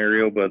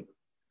scenario, but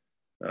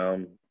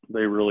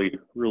they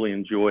really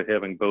enjoy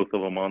having both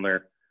of them on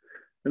there.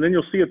 And then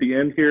you'll see at the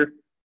end here,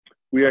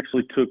 we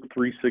actually took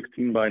 3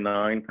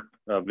 16:9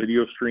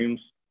 video streams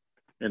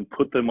and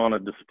put them on a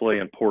display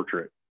in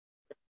portrait.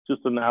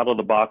 Just an out of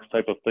the box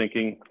type of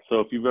thinking. So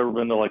if you've ever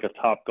been to like a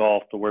Top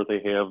Golf to where they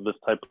have this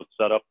type of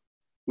setup,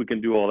 we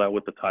can do all that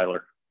with the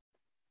tiler.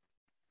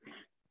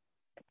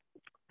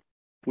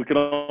 We can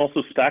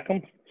also stack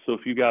them. So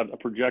if you got a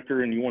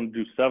projector and you want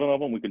to do 7 of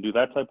them, we can do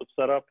that type of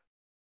setup.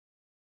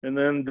 And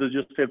then the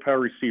Just Add Power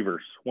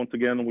receivers. Once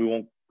again, we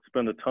won't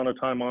spend a ton of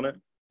time on it.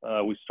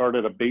 We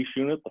started a base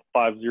unit, the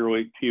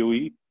 508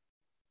 PoE.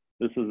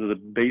 This is as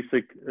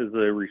basic as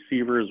a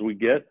receiver as we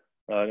get,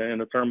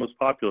 and it's our most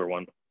popular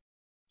one.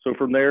 So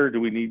from there,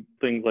 do we need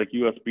things like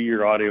USB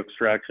or audio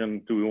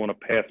extraction? Do we want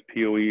to pass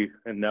PoE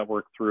and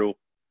network through?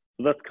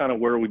 So that's kind of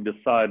where we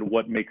decide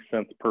what makes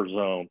sense per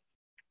zone.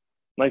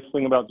 Nice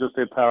thing about Just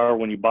Add Power,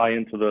 when you buy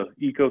into the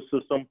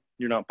ecosystem,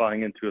 you're not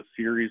buying into a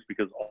series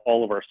because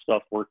all of our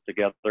stuff works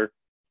together.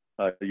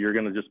 You're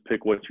going to just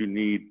pick what you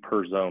need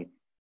per zone.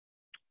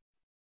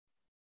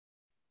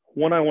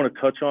 One I want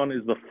to touch on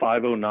is the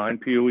 509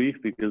 PoE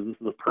because this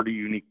is a pretty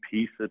unique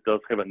piece. It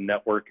does have a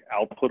network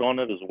output on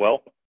it as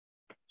well.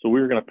 So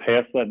we're going to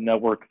pass that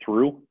network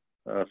through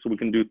so we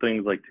can do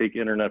things like take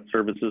internet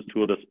services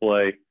to a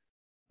display.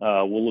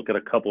 We'll look at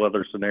a couple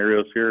other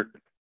scenarios here,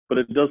 but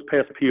it does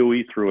pass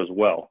PoE through as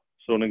well.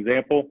 So an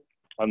example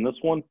on this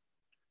one,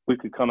 we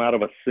could come out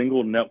of a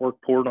single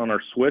network port on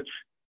our switch,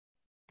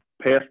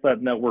 pass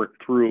that network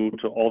through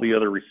to all the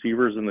other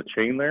receivers in the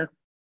chain there,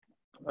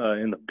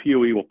 and the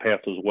PoE will pass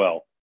as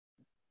well.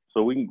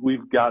 So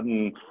we've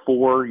gotten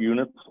 4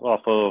 units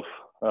off of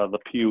the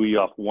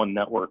PoE off one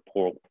network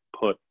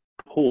put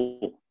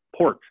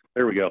port.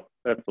 There we go.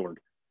 That's the word.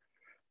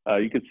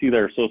 You can see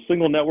there. So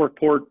single network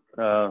port,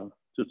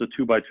 just a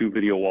 2x2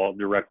 video wall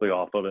directly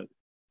off of it.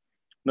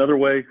 Another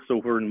way, so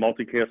if we're in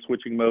multicast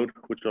switching mode,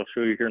 which I'll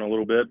show you here in a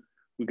little bit,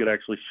 we could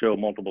actually show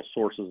multiple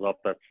sources off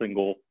that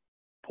single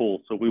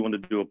pull. So if we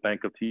wanted to do a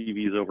bank of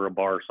TVs over a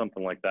bar or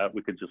something like that,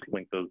 we could just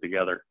link those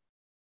together.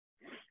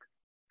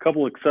 A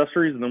couple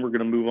accessories, and then we're going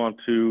to move on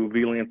to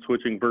VLAN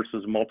switching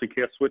versus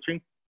multicast switching.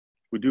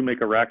 We do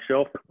make a rack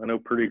shelf. I know,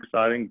 pretty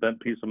exciting,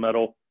 bent piece of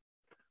metal.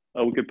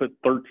 We could put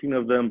 13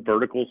 of them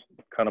verticals,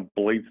 kind of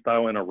blade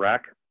style, in a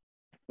rack.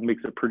 It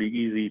makes it pretty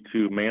easy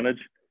to manage.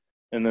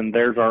 And then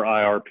there's our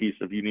IR piece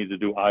if you need to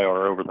do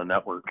IR over the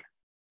network.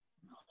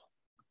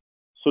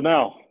 So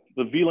now,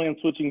 the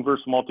VLAN switching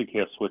versus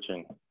multicast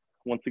switching.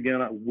 Once again,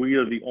 we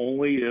are the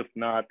only, if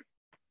not,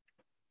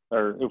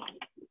 or if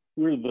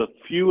we're the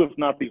few, if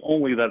not the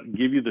only, that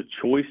give you the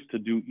choice to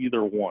do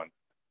either one.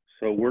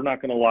 So we're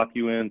not going to lock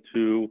you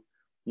into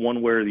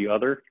one way or the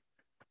other.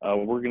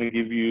 We're going to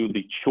give you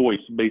the choice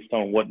based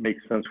on what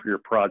makes sense for your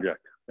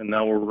project. And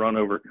now we'll run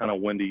over kind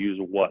of when to use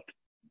what.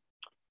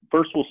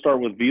 First, we'll start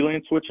with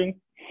VLAN switching.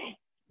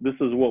 This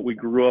is what we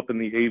grew up in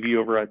the AV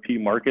over IP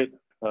market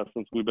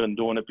since we've been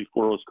doing it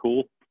before it was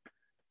cool.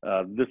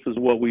 This is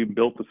what we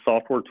built the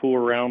software tool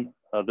around.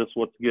 This is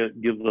what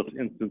gives us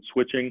instant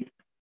switching.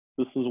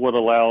 This is what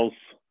allows,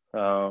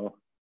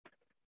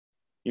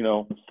 you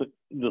know,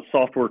 the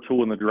software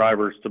tool and the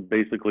drivers to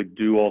basically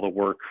do all the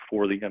work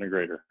for the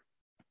integrator.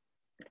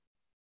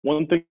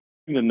 One thing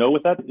to know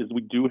with that is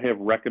we do have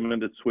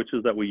recommended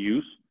switches that we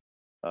use.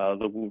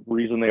 The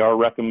reason they are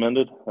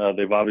recommended,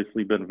 they've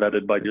obviously been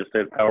vetted by Just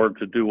Add Power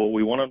to do what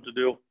we want them to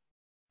do.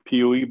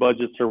 PoE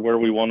budgets are where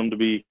we want them to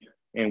be,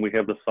 and we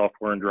have the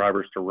software and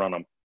drivers to run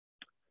them.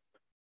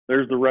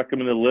 There's the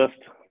recommended list.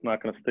 I'm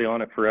not going to stay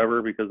on it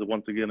forever because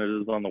once again, it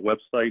is on the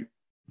website.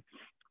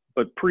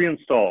 But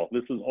pre-install,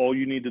 this is all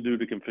you need to do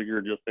to configure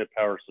a Just Add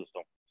Power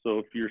system. So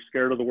if you're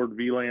scared of the word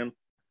VLAN,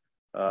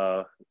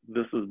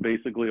 this is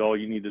basically all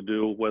you need to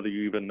do, whether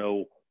you even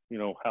know,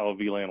 how a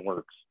VLAN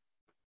works.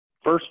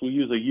 First, we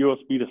use a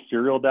USB to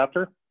serial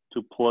adapter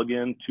to plug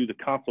into the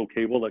console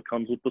cable that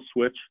comes with the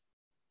switch.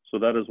 So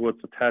that is what's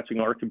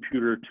attaching our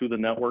computer to the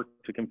network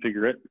to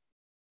configure it.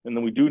 And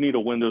then we do need a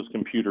Windows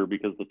computer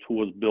because the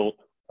tool is built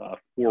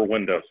for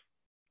Windows.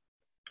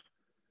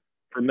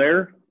 From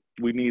there,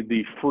 we need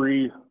the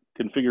free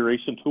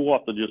configuration tool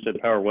off the Just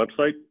Add Power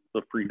website,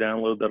 the free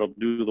download that'll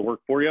do the work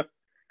for you.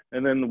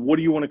 And then what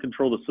do you want to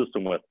control the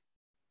system with?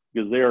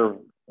 Because they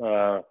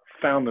are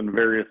found in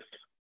various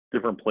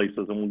different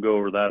places, and we'll go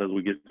over that as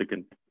we get to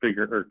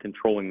configure or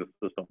controlling the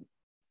system.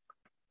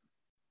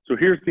 So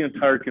here's the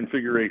entire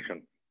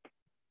configuration.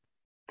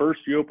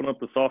 First, you open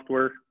up the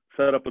software,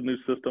 set up a new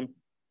system.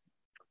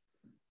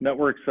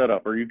 Network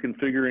setup, are you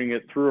configuring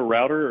it through a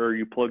router or are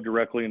you plugged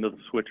directly into the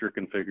switch you're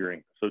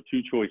configuring? So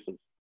two choices.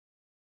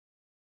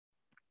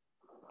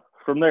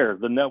 From there,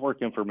 the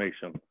network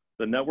information.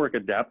 The network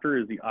adapter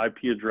is the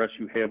IP address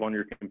you have on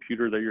your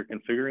computer that you're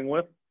configuring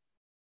with.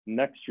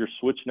 Next, your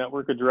switch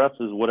network address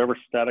is whatever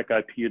static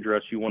IP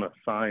address you want to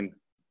assign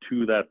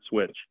to that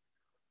switch,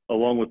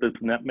 along with its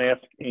net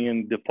mask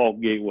and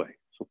default gateway.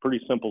 So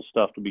pretty simple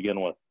stuff to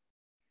begin with.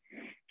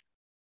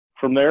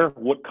 From there,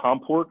 what COM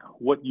port,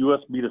 what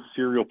USB to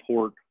serial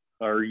port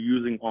are you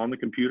using on the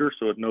computer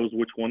so it knows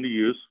which one to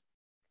use,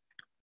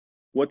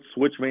 what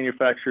switch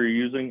manufacturer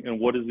you're using, and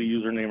what is the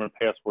username and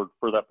password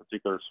for that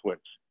particular switch.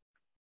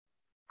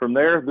 From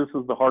there, this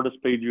is the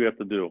hardest page you have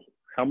to do.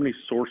 How many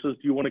sources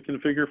do you want to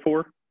configure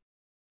for?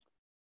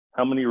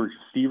 How many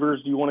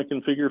receivers do you want to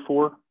configure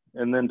for?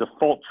 And then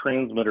default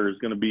transmitter is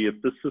going to be if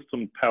this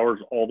system powers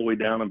all the way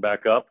down and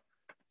back up,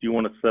 do you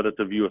want to set it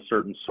to view a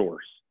certain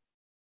source?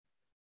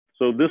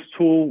 So this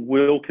tool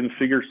will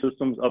configure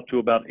systems up to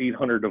about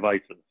 800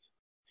 devices.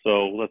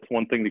 So that's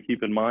one thing to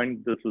keep in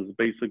mind. This is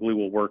basically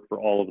will work for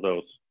all of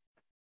those.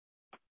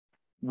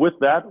 With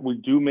that, we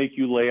do make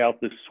you lay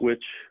out this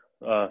switch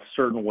a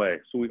certain way.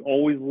 So we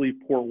always leave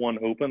port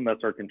 1 open.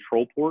 That's our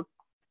control port.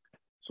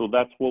 So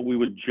that's what we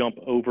would jump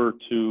over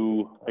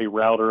to a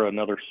router,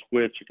 another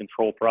switch, a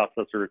control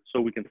processor, so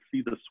we can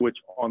see the switch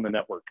on the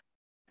network.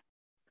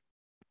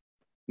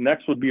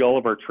 Next would be all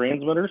of our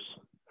transmitters,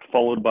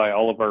 followed by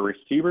all of our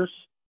receivers.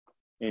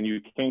 And you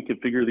can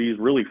configure these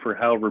really for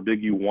however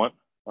big you want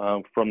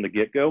from the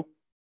get-go.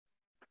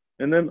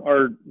 And then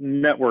our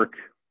network,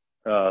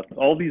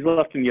 all these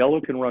left in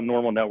yellow can run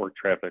normal network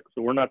traffic.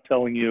 So we're not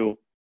telling you,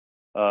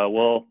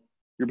 well,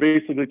 you're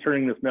basically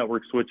turning this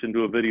network switch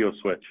into a video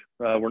switch.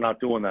 We're not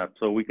doing that.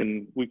 So we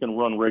can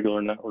run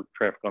regular network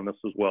traffic on this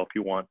as well if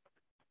you want.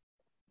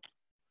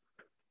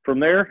 From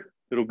there,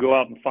 it'll go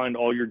out and find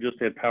all your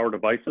Just Add Power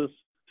devices,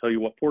 tell you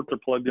what ports are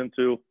plugged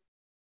into,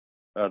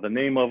 the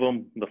name of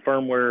them, the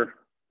firmware,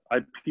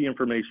 IP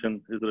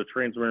information, is it a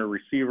transmitter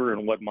receiver,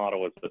 and what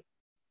model is it?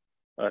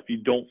 If you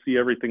don't see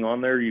everything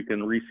on there, you can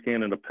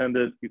rescan and append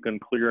it. You can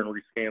clear and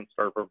rescan,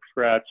 start from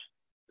scratch,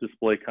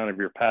 display kind of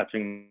your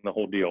patching, the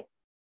whole deal.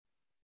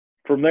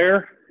 From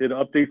there, it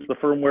updates the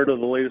firmware to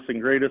the latest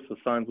and greatest,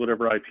 assigns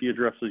whatever IP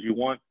addresses you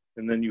want.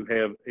 and then you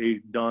have a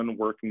done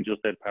working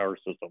Just Add Power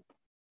system.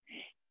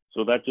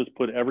 So that just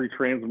put every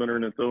transmitter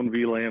in its own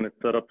VLAN. It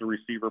set up the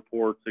receiver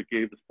ports. It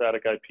gave the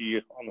static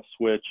IP on the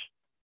switch.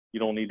 You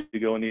don't need to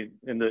go into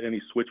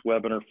any switch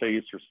web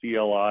interface or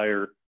CLI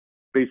or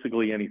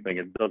basically anything.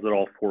 It does it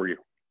all for you.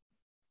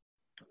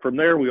 From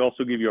there, we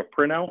also give you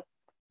a printout.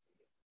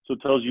 So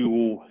it tells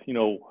you, you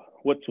know,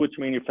 what switch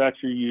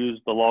manufacturer you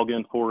use, the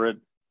login for it,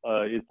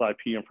 its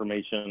IP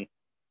information.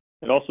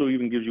 It also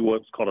even gives you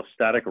what's called a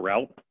static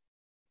route.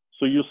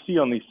 So you'll see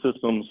on these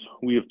systems,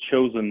 we have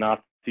chosen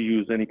not to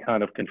use any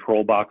kind of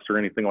control box or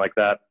anything like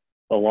that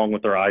along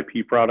with our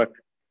IP product.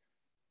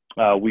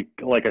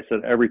 Like I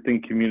said,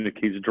 everything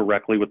communicates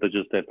directly with the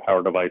Just Add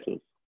Power devices.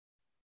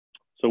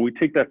 So we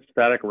take that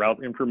static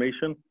route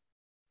information,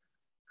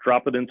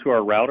 drop it into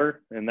our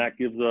router, and that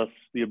gives us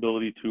the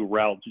ability to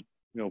route, you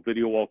know,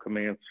 video wall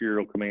commands,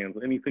 serial commands,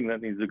 anything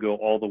that needs to go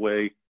all the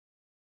way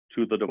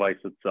to the device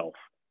itself.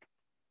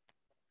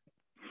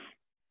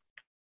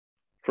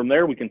 From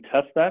there, we can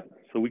test that,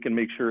 so we can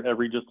make sure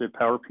every Just Add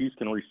Power piece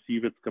can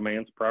receive its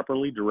commands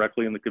properly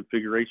directly in the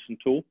configuration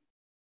tool.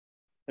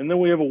 And then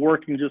we have a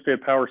working Just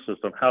Add Power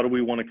system. How do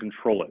we want to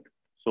control it?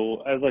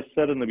 So as I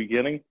said in the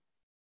beginning,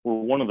 we're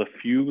one of the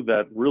few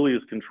that really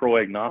is control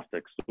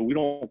agnostic. So we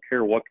don't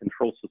care what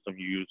control system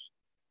you use.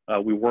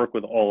 We work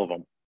with all of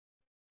them.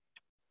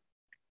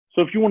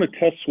 So if you want to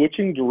test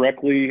switching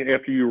directly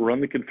after you run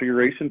the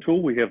configuration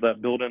tool, we have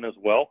that built in as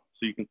well.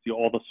 So you can see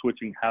all the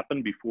switching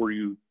happen before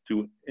you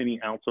do any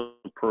ounce of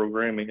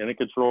programming in a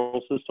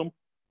control system.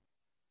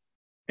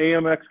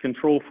 AMX,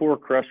 Control4,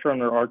 Crestron,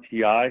 or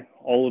RTI,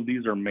 all of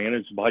these are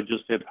managed by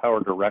Just Add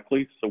Power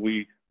directly. So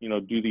we, you know,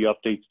 do the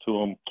updates to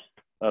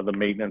them, the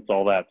maintenance,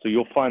 all that. So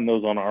you'll find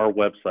those on our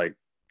website.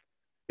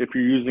 If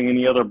you're using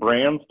any other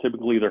brands,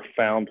 typically they're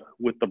found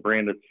with the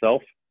brand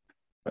itself.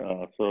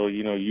 So,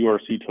 you know,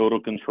 URC Total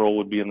Control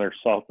would be in their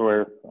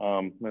software,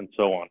 and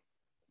so on.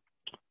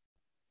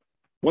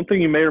 One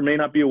thing you may or may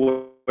not be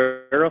aware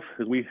of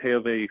is we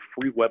have a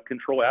free web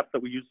control app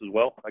that we use as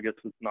well. I guess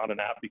it's not an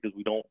app because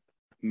we don't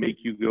make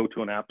you go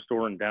to an app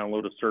store and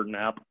download a certain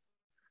app.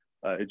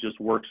 It just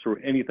works through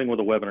anything with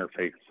a web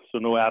interface. So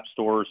no app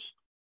stores.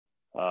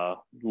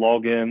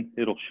 Log in,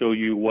 it'll show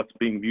you what's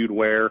being viewed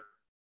where.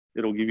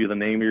 It'll give you the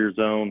name of your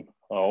zone,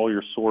 all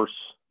your source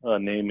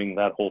naming,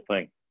 that whole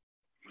thing.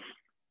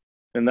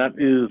 And that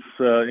is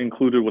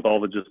included with all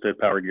the Just Add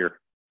Power gear.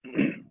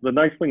 The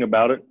nice thing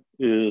about it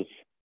is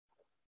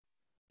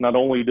not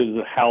only does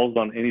it house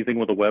on anything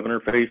with a web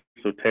interface,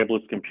 so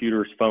tablets,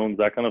 computers, phones,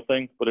 that kind of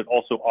thing, but it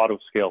also auto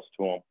scales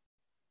to them.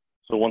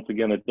 So once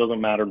again, it doesn't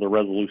matter the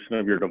resolution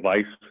of your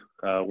device,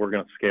 we're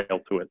going to scale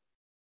to it.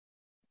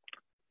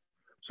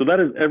 So that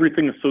is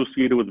everything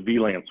associated with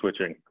VLAN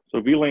switching. So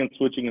VLAN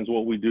switching is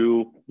what we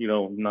do, you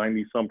know,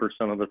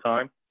 90-some% of the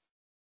time.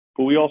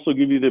 But we also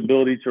give you the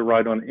ability to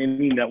ride on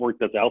any network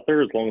that's out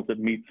there as long as it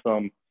meets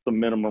some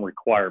minimum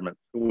requirements.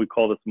 We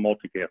call this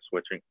multicast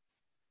switching.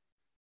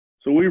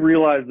 So we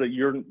realize that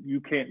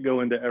you can't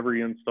go into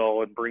every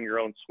install and bring your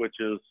own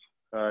switches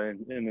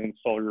and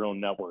install your own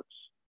networks.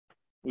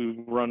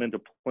 We've run into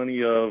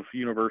plenty of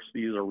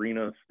universities,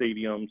 arenas,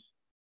 stadiums,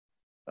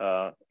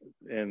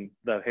 and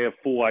that have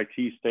full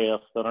IT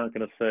staffs that aren't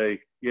going to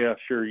say, yeah,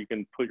 sure, you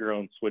can put your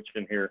own switch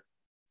in here.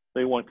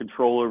 They want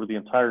control over the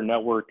entire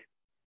network.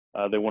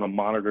 They want to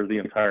monitor the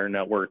entire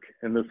network,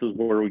 and this is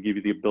where we give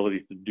you the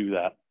ability to do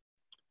that.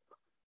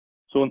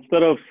 So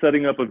instead of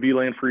setting up a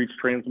VLAN for each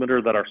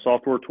transmitter that our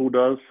software tool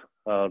does,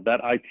 that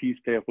IT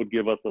staff would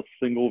give us a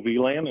single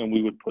VLAN, and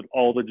we would put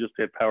all the Just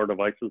Add Power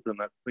devices in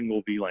that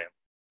single VLAN.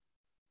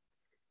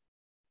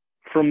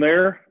 From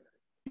there,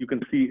 you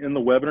can see in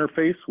the web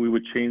interface, we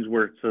would change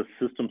where it says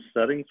system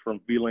settings from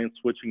VLAN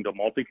switching to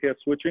multicast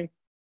switching.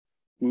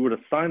 We would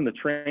assign the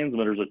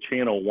transmitters a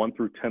channel 1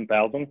 through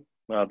 10,000.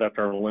 That's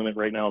our limit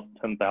right now,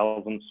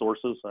 10,000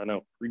 sources. I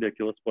know,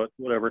 ridiculous, but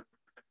whatever.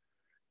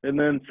 And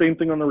then same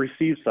thing on the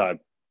receive side.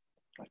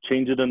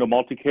 Change it into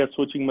multicast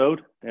switching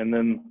mode, and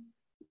then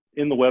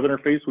in the web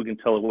interface, we can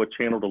tell it what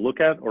channel to look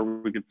at, or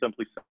we could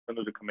simply send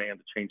it a command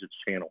to change its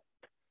channel.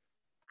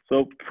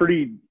 So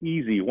pretty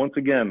easy. Once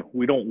again,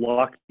 we don't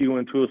lock you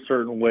into a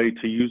certain way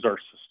to use our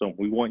system.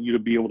 We want you to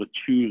be able to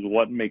choose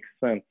what makes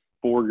sense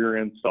for your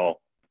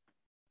install.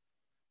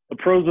 The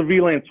pros of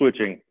VLAN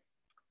switching.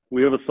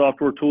 We have a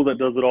software tool that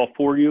does it all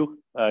for you.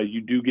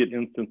 You do get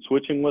instant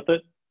switching with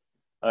it.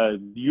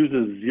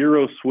 Uses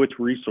 0 switch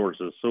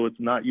resources, so it's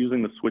not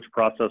using the switch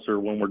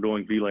processor when we're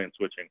doing VLAN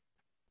switching.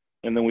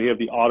 And then we have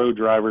the auto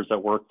drivers that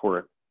work for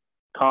it.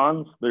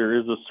 Cons, there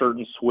is a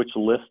certain switch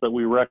list that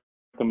we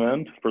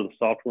recommend for the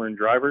software and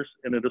drivers,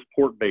 and it is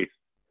port-based.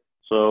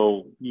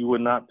 So you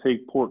would not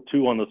take port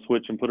 2 on the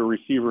switch and put a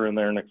receiver in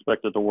there and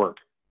expect it to work.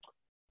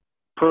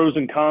 Pros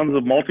and cons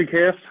of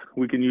multicast,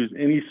 we can use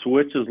any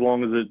switch as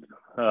long as it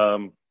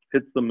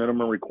hits the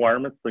minimum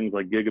requirements, things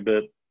like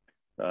gigabit,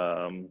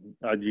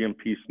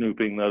 IGMP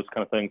snooping, those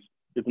kind of things.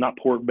 It's not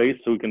port-based,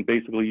 so we can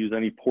basically use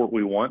any port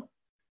we want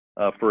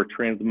for a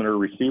transmitter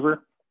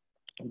receiver.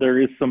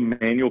 There is some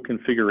manual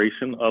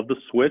configuration of the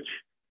switch,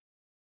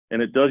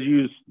 And it does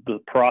use the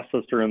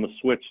processor and the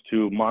switch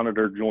to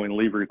monitor, join,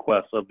 leave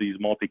requests of these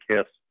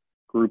multicast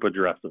group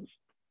addresses.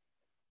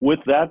 With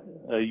that,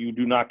 you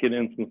do not get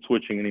instant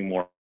switching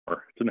anymore.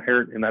 It's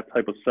inherent in that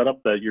type of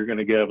setup that you're going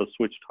to give a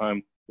switch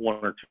time 1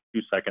 or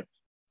 2 seconds.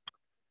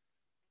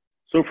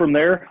 So from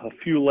there, a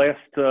few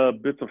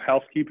last bits of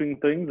housekeeping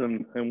things,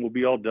 and we'll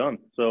be all done.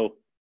 So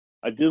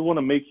I did want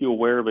to make you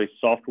aware of a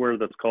software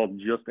that's called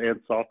Just Add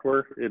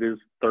Software. It is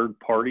third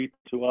party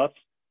to us,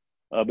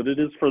 but it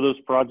is for those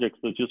projects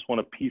that just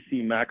want a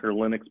PC, Mac, or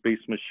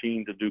Linux-based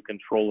machine to do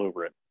control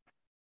over it.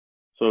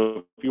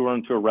 So if you run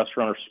into a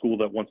restaurant or school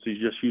that wants to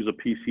just use a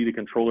PC to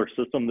control their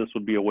system, this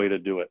would be a way to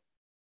do it.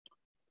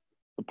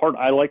 The part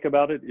I like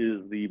about it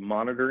is the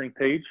monitoring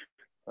page.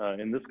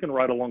 And this can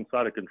ride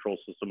alongside a control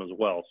system as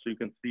well. So you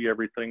can see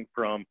everything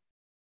from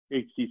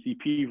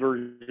HTTP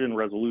version,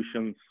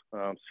 resolutions,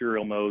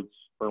 serial modes,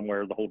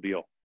 firmware, the whole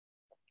deal.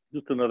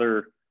 Just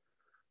another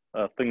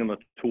thing in the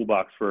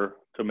toolbox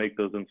to make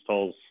those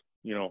installs,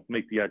 you know,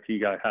 make the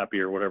IT guy happy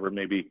or whatever it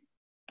may be.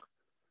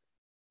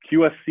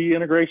 QSC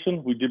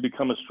integration, we did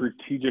become a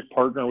strategic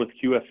partner with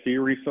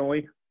QSC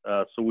recently.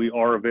 So we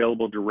are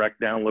available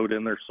direct download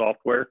in their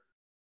software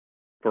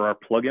for our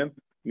plugin.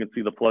 You can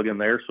see the plugin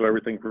there. So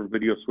everything from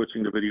video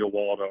switching to video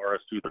wall to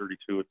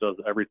RS-232, it does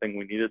everything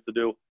we need it to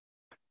do.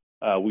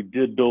 We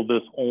did build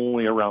this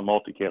only around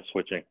multicast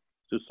switching,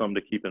 just something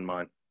to keep in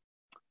mind.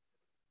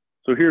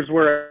 So here's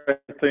where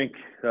I think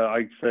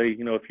I'd say,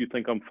 you know, if you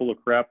think I'm full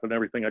of crap and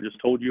everything I just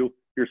told you,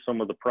 here's some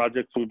of the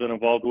projects we've been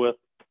involved with.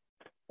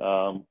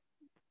 You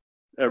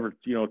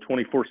know,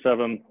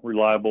 24/7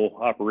 reliable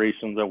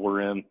operations that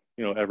we're in,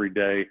 you know, every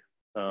day,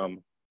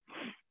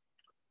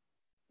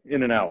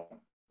 in and out.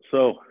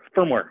 So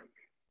firmware,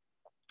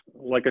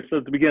 like I said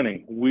at the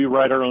beginning, we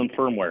write our own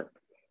firmware.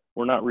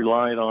 We're not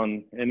relying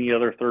on any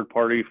other third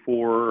party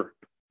for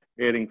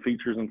adding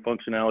features and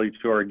functionality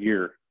to our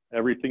gear.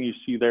 Everything you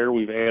see there,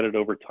 we've added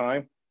over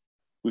time.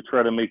 We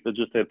try to make the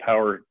Just Add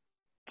Power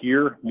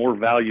gear more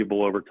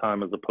valuable over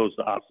time as opposed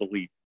to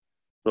obsolete.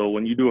 So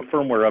when you do a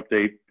firmware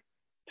update,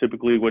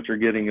 typically what you're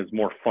getting is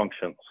more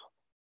functions.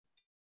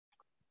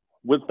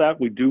 With that,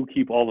 we do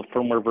keep all the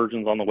firmware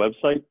versions on the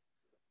website.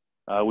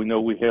 We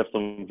know we have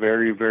some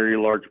very, very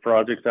large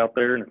projects out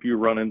there, and if you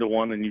run into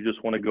one and you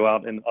just want to go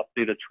out and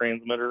update a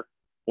transmitter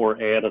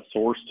or add a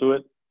source to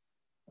it,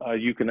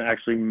 you can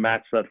actually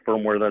match that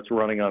firmware that's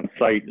running on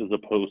site as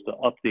opposed to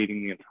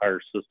updating the entire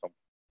system.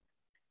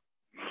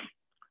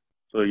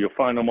 So you'll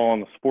find them all on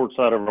the support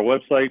side of our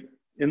website.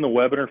 In the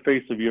web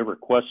interface, if you ever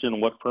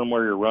question what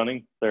firmware you're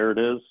running, there it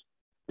is.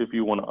 If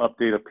you want to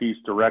update a piece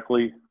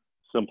directly,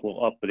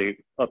 simple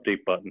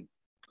update button.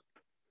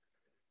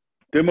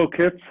 Demo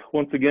kits,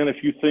 once again,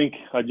 if you think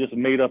I just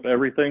made up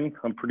everything,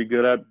 I'm pretty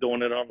good at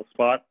doing it on the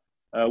spot.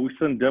 We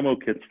send demo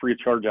kits free of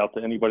charge out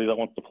to anybody that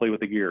wants to play with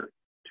the gear.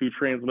 2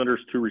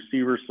 transmitters, 2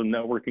 receivers, some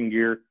networking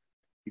gear.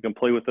 You can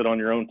play with it on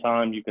your own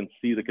time. You can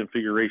see the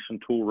configuration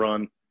tool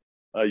run.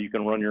 You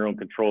can run your own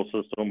control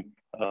system,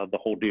 the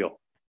whole deal.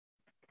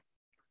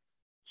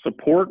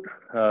 Support,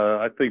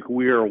 I think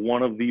we are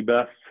one of the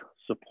best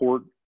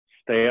support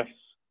staffs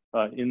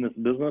in this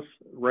business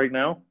right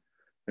now.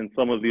 And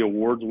some of the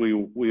awards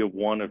we have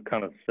won have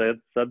kind of said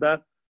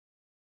that.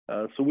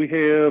 So we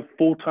have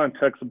full-time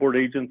tech support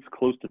agents,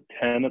 close to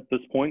 10 at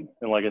this point.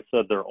 And like I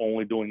said, they're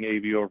only doing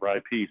AV over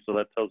IP. So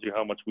that tells you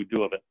how much we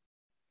do of it.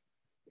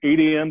 8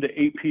 a.m. to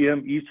 8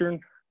 p.m. Eastern,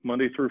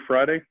 Monday through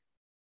Friday,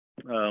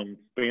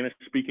 Spanish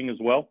speaking as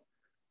well.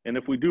 And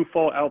if we do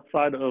fall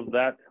outside of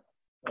that,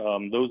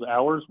 those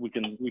hours, we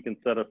can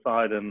set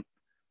aside and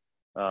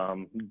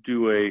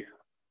do a,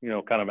 you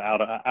know, kind of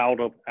out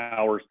of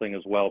hours thing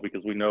as well,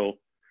 because we know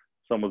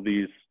some of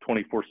these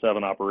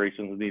 24/7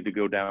 operations need to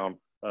go down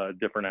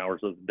different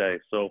hours of the day.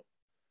 So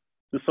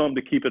just something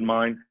to keep in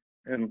mind.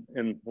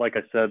 And like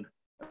I said,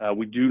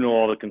 we do know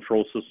all the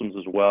control systems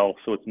as well.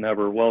 So it's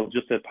never, well,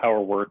 just at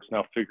Power Works,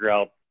 now figure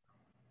out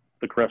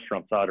the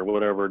Crestron side or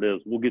whatever it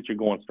is. We'll get you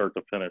going start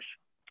to finish.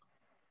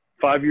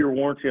 5-year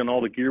warranty on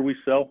all the gear we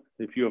sell.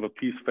 If you have a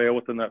piece fail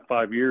within that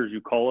 5 years,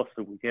 you call us.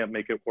 If we can't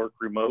make it work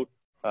remote,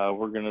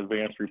 we're going to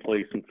advance,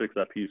 replace, and fix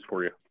that piece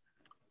for you.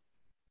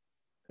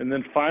 And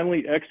then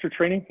finally, extra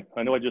training.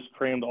 I know I just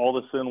crammed all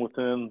this in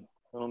within,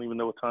 I don't even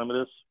know what time it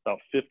is, about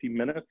 50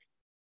 minutes.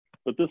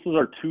 But this is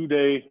our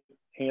 2-day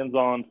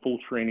hands-on full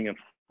training in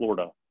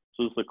Florida.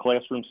 So this is a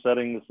classroom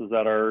setting. This is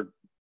at our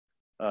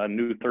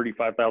new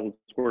 35,000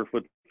 square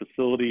foot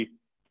facility.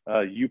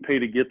 You pay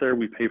to get there.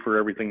 We pay for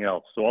everything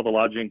else. So all the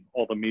lodging,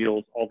 all the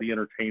meals, all the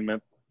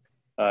entertainment.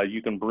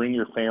 You can bring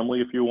your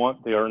family if you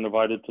want. They are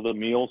invited to the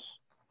meals.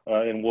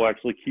 And we'll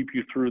actually keep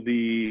you through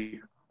the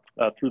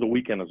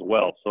weekend as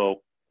well.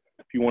 So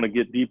if you want to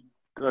get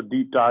a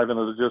deep dive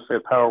into the Just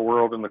Add Power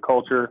world and the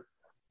culture,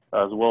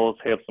 as well as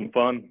have some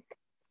fun,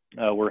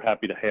 we're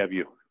happy to have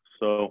you.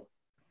 So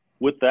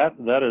with that,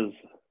 that is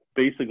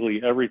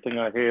basically everything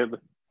I had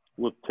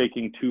with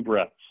taking 2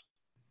 breaths.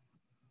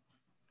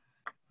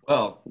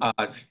 Well,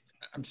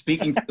 I'm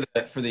speaking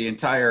for the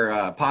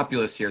entire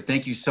populace here.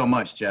 Thank you so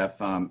much, Jeff.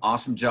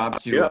 Awesome job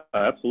to yeah,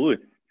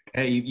 absolutely.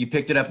 Hey, you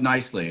picked it up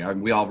nicely.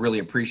 We all really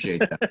appreciate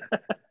that.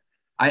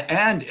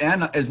 And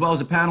as well as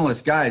the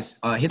panelists, guys,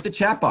 hit the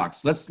chat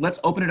box. Let's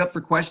open it up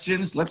for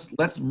questions.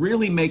 Let's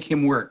really make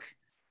him work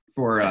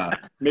for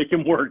make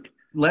him work.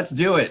 Let's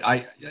do it.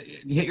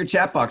 Hit your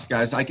chat box,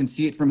 guys. I can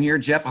see it from here.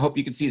 Jeff, I hope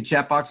you can see the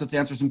chat box. Let's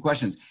answer some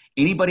questions.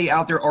 Anybody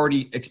out there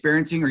already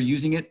experiencing or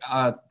using it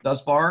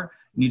thus far?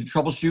 Need to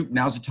troubleshoot?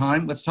 Now's the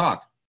time. Let's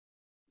talk.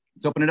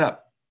 Let's open it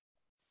up.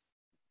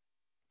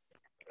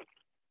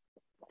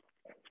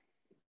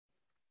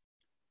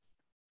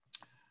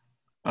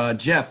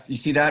 Jeff, you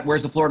see that?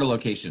 Where's the Florida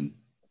location?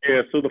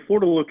 Yeah, so the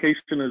Florida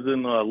location is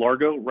in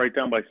Largo, right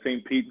down by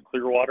St. Pete and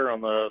Clearwater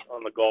on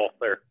the Gulf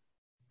there.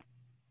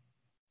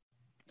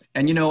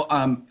 And you know,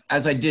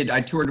 as I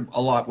toured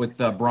a lot with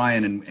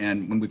Brian,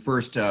 and when we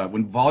first,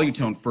 when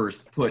Volutone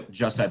first put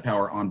Just Add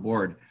Power on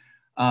board,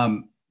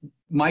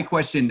 my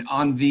question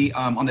on the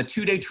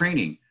 2-day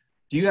training,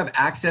 do you have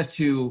access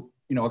to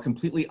a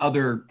completely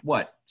other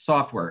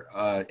software?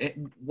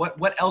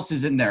 What else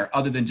is in there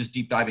other than just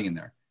deep diving in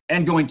there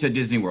and going to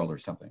Disney World or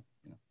something?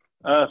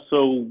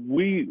 So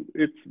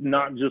it's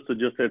not just a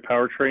Just Add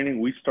Power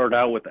training. We start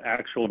out with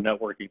actual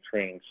networking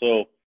training.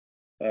 So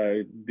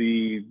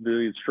the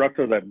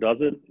instructor that does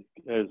it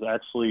is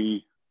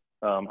actually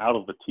out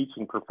of the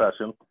teaching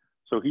profession.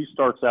 So he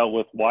starts out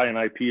with why an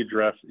IP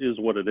address is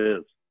what it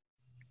is,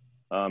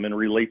 and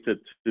relates it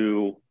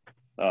to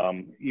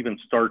even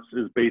starts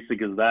as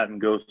basic as that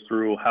and goes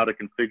through how to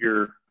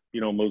configure,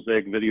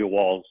 mosaic video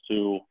walls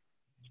to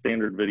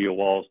standard video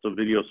walls to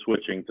video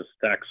switching to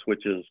stack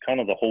switches, kind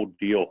of the whole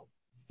deal.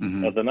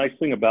 Mm-hmm. The nice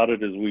thing about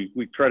it is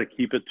we try to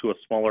keep it to a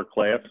smaller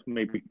class,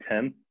 maybe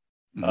 10.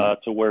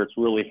 To where it's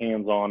really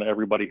hands-on.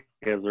 Everybody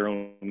has their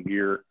own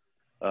gear,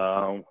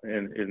 and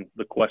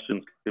the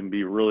questions can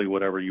be really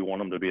whatever you want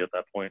them to be at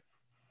that point.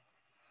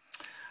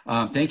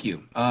 Thank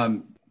you.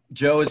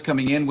 Joe is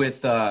coming in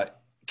with,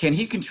 can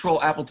he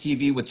control Apple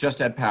TV with Just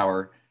Add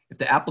Power if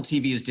the Apple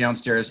TV is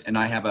downstairs and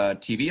I have a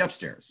TV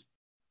upstairs?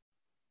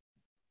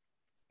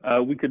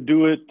 We could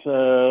do it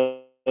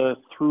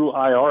through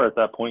IR at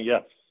that point,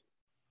 yes.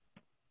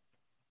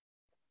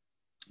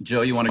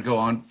 Joe, you want to go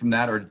on from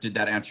that, or did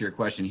that answer your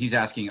question? He's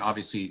asking,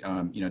 obviously,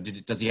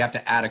 does he have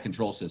to add a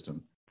control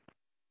system?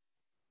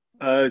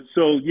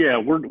 So yeah,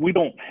 we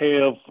don't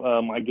have,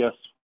 I guess,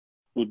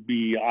 would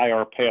be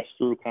IR pass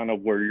through, kind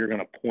of where you're going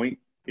to point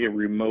a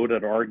remote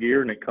at our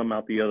gear and it come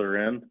out the other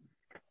end.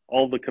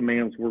 All the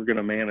commands we're going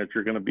to manage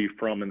are going to be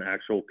from an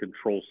actual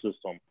control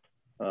system.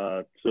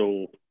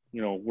 So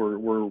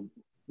we're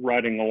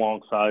riding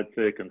alongside,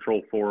 say,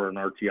 Control 4 an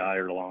RTI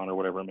or LAN or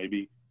whatever it may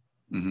be.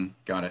 Mm-hmm.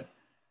 Got it.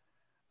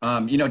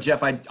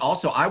 Jeff,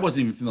 I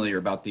wasn't even familiar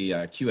about the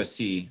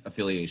QSC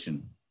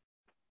affiliation.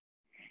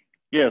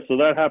 Yeah, so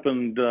that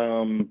happened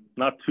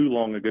not too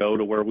long ago,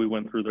 to where we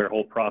went through their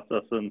whole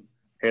process and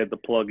had the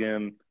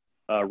plugin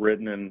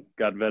written and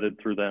got vetted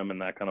through them and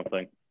that kind of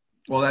thing.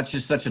 Well, that's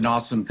just such an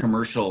awesome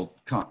commercial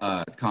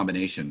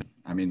combination.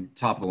 I mean,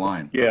 top of the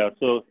line. Yeah,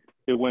 so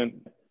it went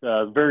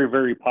very,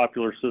 very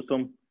popular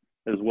system,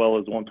 as well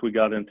as once we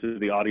got into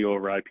the audio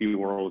over IP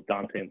world with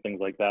Dante and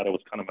things like that, it was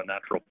kind of a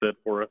natural fit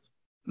for us.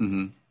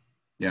 Mm-hmm.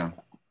 Yeah.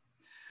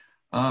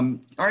 All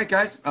right,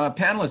 guys,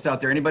 panelists out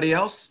there, anybody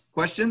else?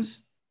 Questions?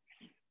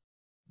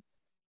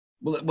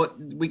 Well,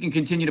 we can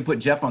continue to put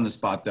Jeff on the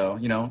spot, though.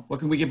 What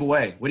can we give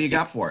away? What do you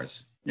got for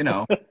us?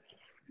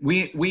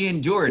 We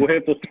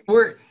endured.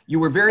 You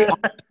were very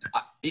honest.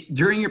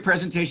 During your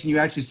presentation, you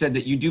actually said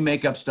that you do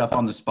make up stuff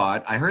on the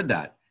spot. I heard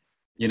that,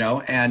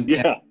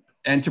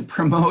 and to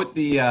promote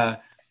the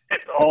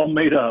it's all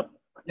made up.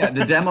 Yeah,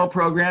 the demo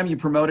program, you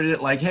promoted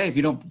it like, hey, if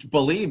you don't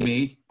believe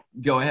me,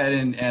 go ahead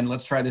and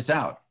let's try this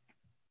out.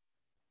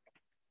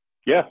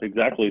 Yeah,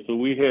 exactly. So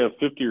we have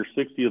 50 or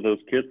 60 of those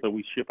kits that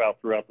we ship out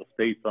throughout the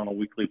states on a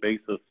weekly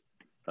basis,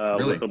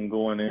 Really? with them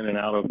going in and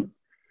out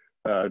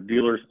of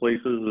dealers'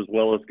 places, as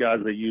well as guys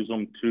that use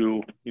them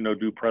to,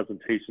 do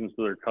presentations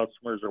to their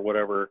customers or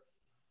whatever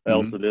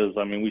else it is.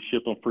 I mean, we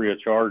ship them free of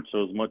charge.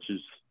 So as much as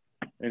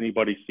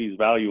anybody sees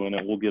value in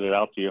it, we'll get it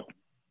out to you.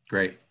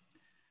 Great.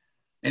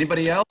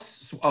 Anybody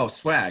else? Oh,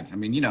 swag. I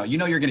mean, you're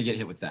going to get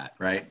hit with that,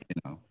 right?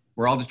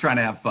 We're all just trying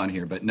to have fun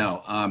here, but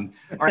no. All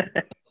right,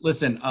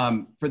 listen,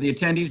 for the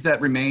attendees that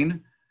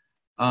remain,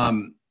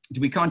 do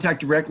we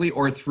contact directly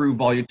or through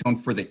Volutone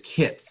for the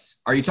kits?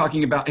 Are you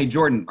talking about, hey,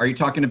 Jordan, are you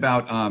talking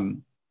about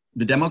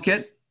the demo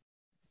kit?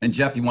 And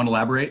Jeff, you want to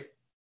elaborate?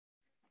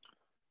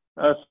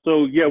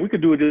 So yeah, we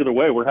could do it either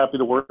way. We're happy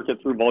to work it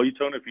through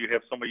Volutone. If you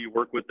have somebody you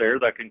work with there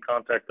that can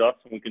contact us,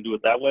 and we can do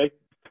it that way.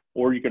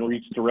 Or you can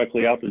reach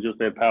directly out to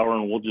Just Add Power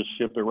and we'll just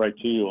ship it right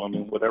to you. I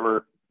mean,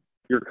 whatever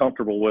you're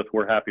comfortable with,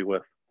 we're happy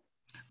with.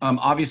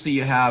 Obviously,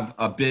 you have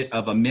a bit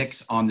of a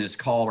mix on this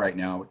call right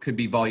now. It could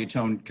be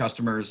Volutone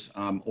customers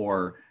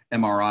or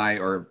MRI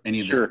or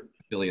any of the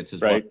affiliates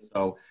as well.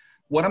 So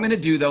what I'm going to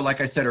do, though,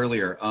 like I said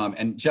earlier,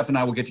 and Jeff and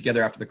I will get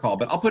together after the call,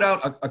 but I'll put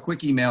out a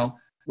quick email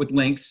with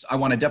links. I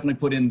want to definitely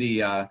put in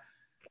the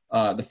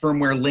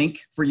firmware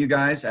link for you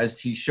guys, as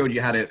he showed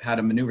you how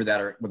to maneuver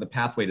that or with a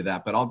pathway to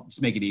that, but I'll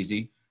just make it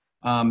easy.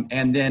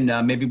 And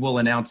then maybe we'll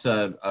announce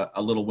a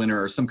little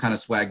winner or some kind of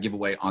swag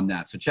giveaway on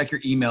that. So check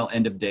your email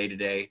end of day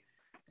today,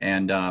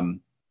 and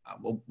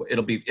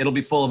it'll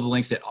be full of the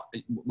links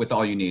with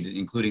all you need,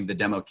 including the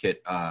demo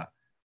kit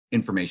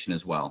information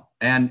as well.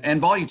 And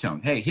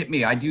Volutone. Hey, hit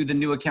me. I do the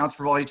new accounts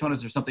for Volutone.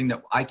 Is there something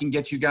that I can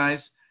get you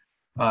guys?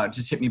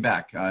 Just hit me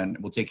back, and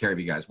we'll take care of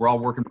you guys. We're all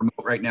working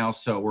remote right now,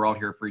 so we're all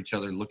here for each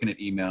other, looking at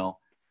email,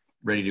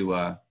 ready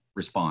to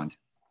respond.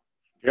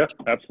 Yeah,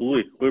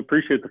 absolutely. We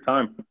appreciate the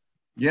time.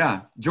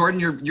 Yeah, Jordan,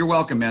 you're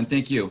welcome, man.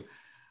 Thank you.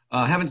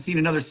 Haven't seen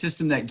another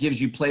system that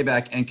gives you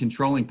playback and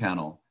controlling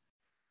panel.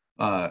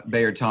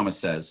 Bayard Thomas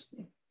says.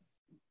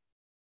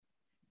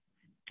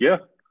 Yeah,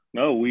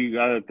 no,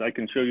 I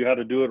can show you how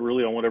to do it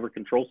really on whatever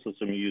control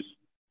system you use.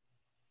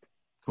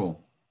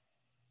 Cool.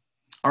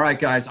 All right,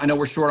 guys. I know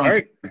we're short on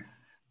time.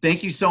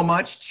 Thank you so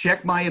much.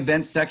 Check my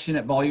events section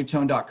at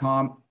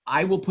volutone.com.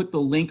 I will put the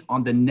link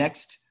on the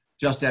next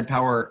Just Add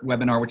Power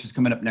webinar, which is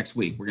coming up next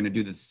week. We're going to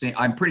do the same.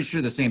 I'm pretty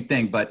sure the same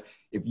thing, but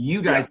if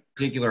you guys in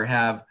particular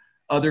have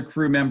other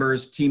crew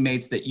members,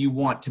 teammates that you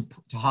want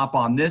to hop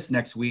on this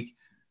next week,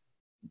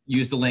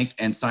 use the link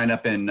and sign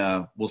up, and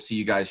we'll see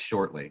you guys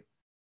shortly.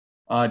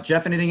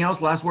 Jeff, anything else?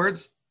 Last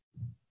words?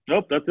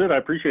 Nope, that's it. I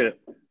appreciate it.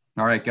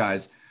 All right,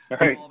 guys. All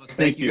right. All of us,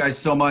 thank you guys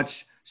so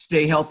much.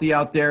 Stay healthy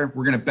out there.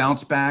 We're going to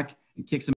bounce back and kick some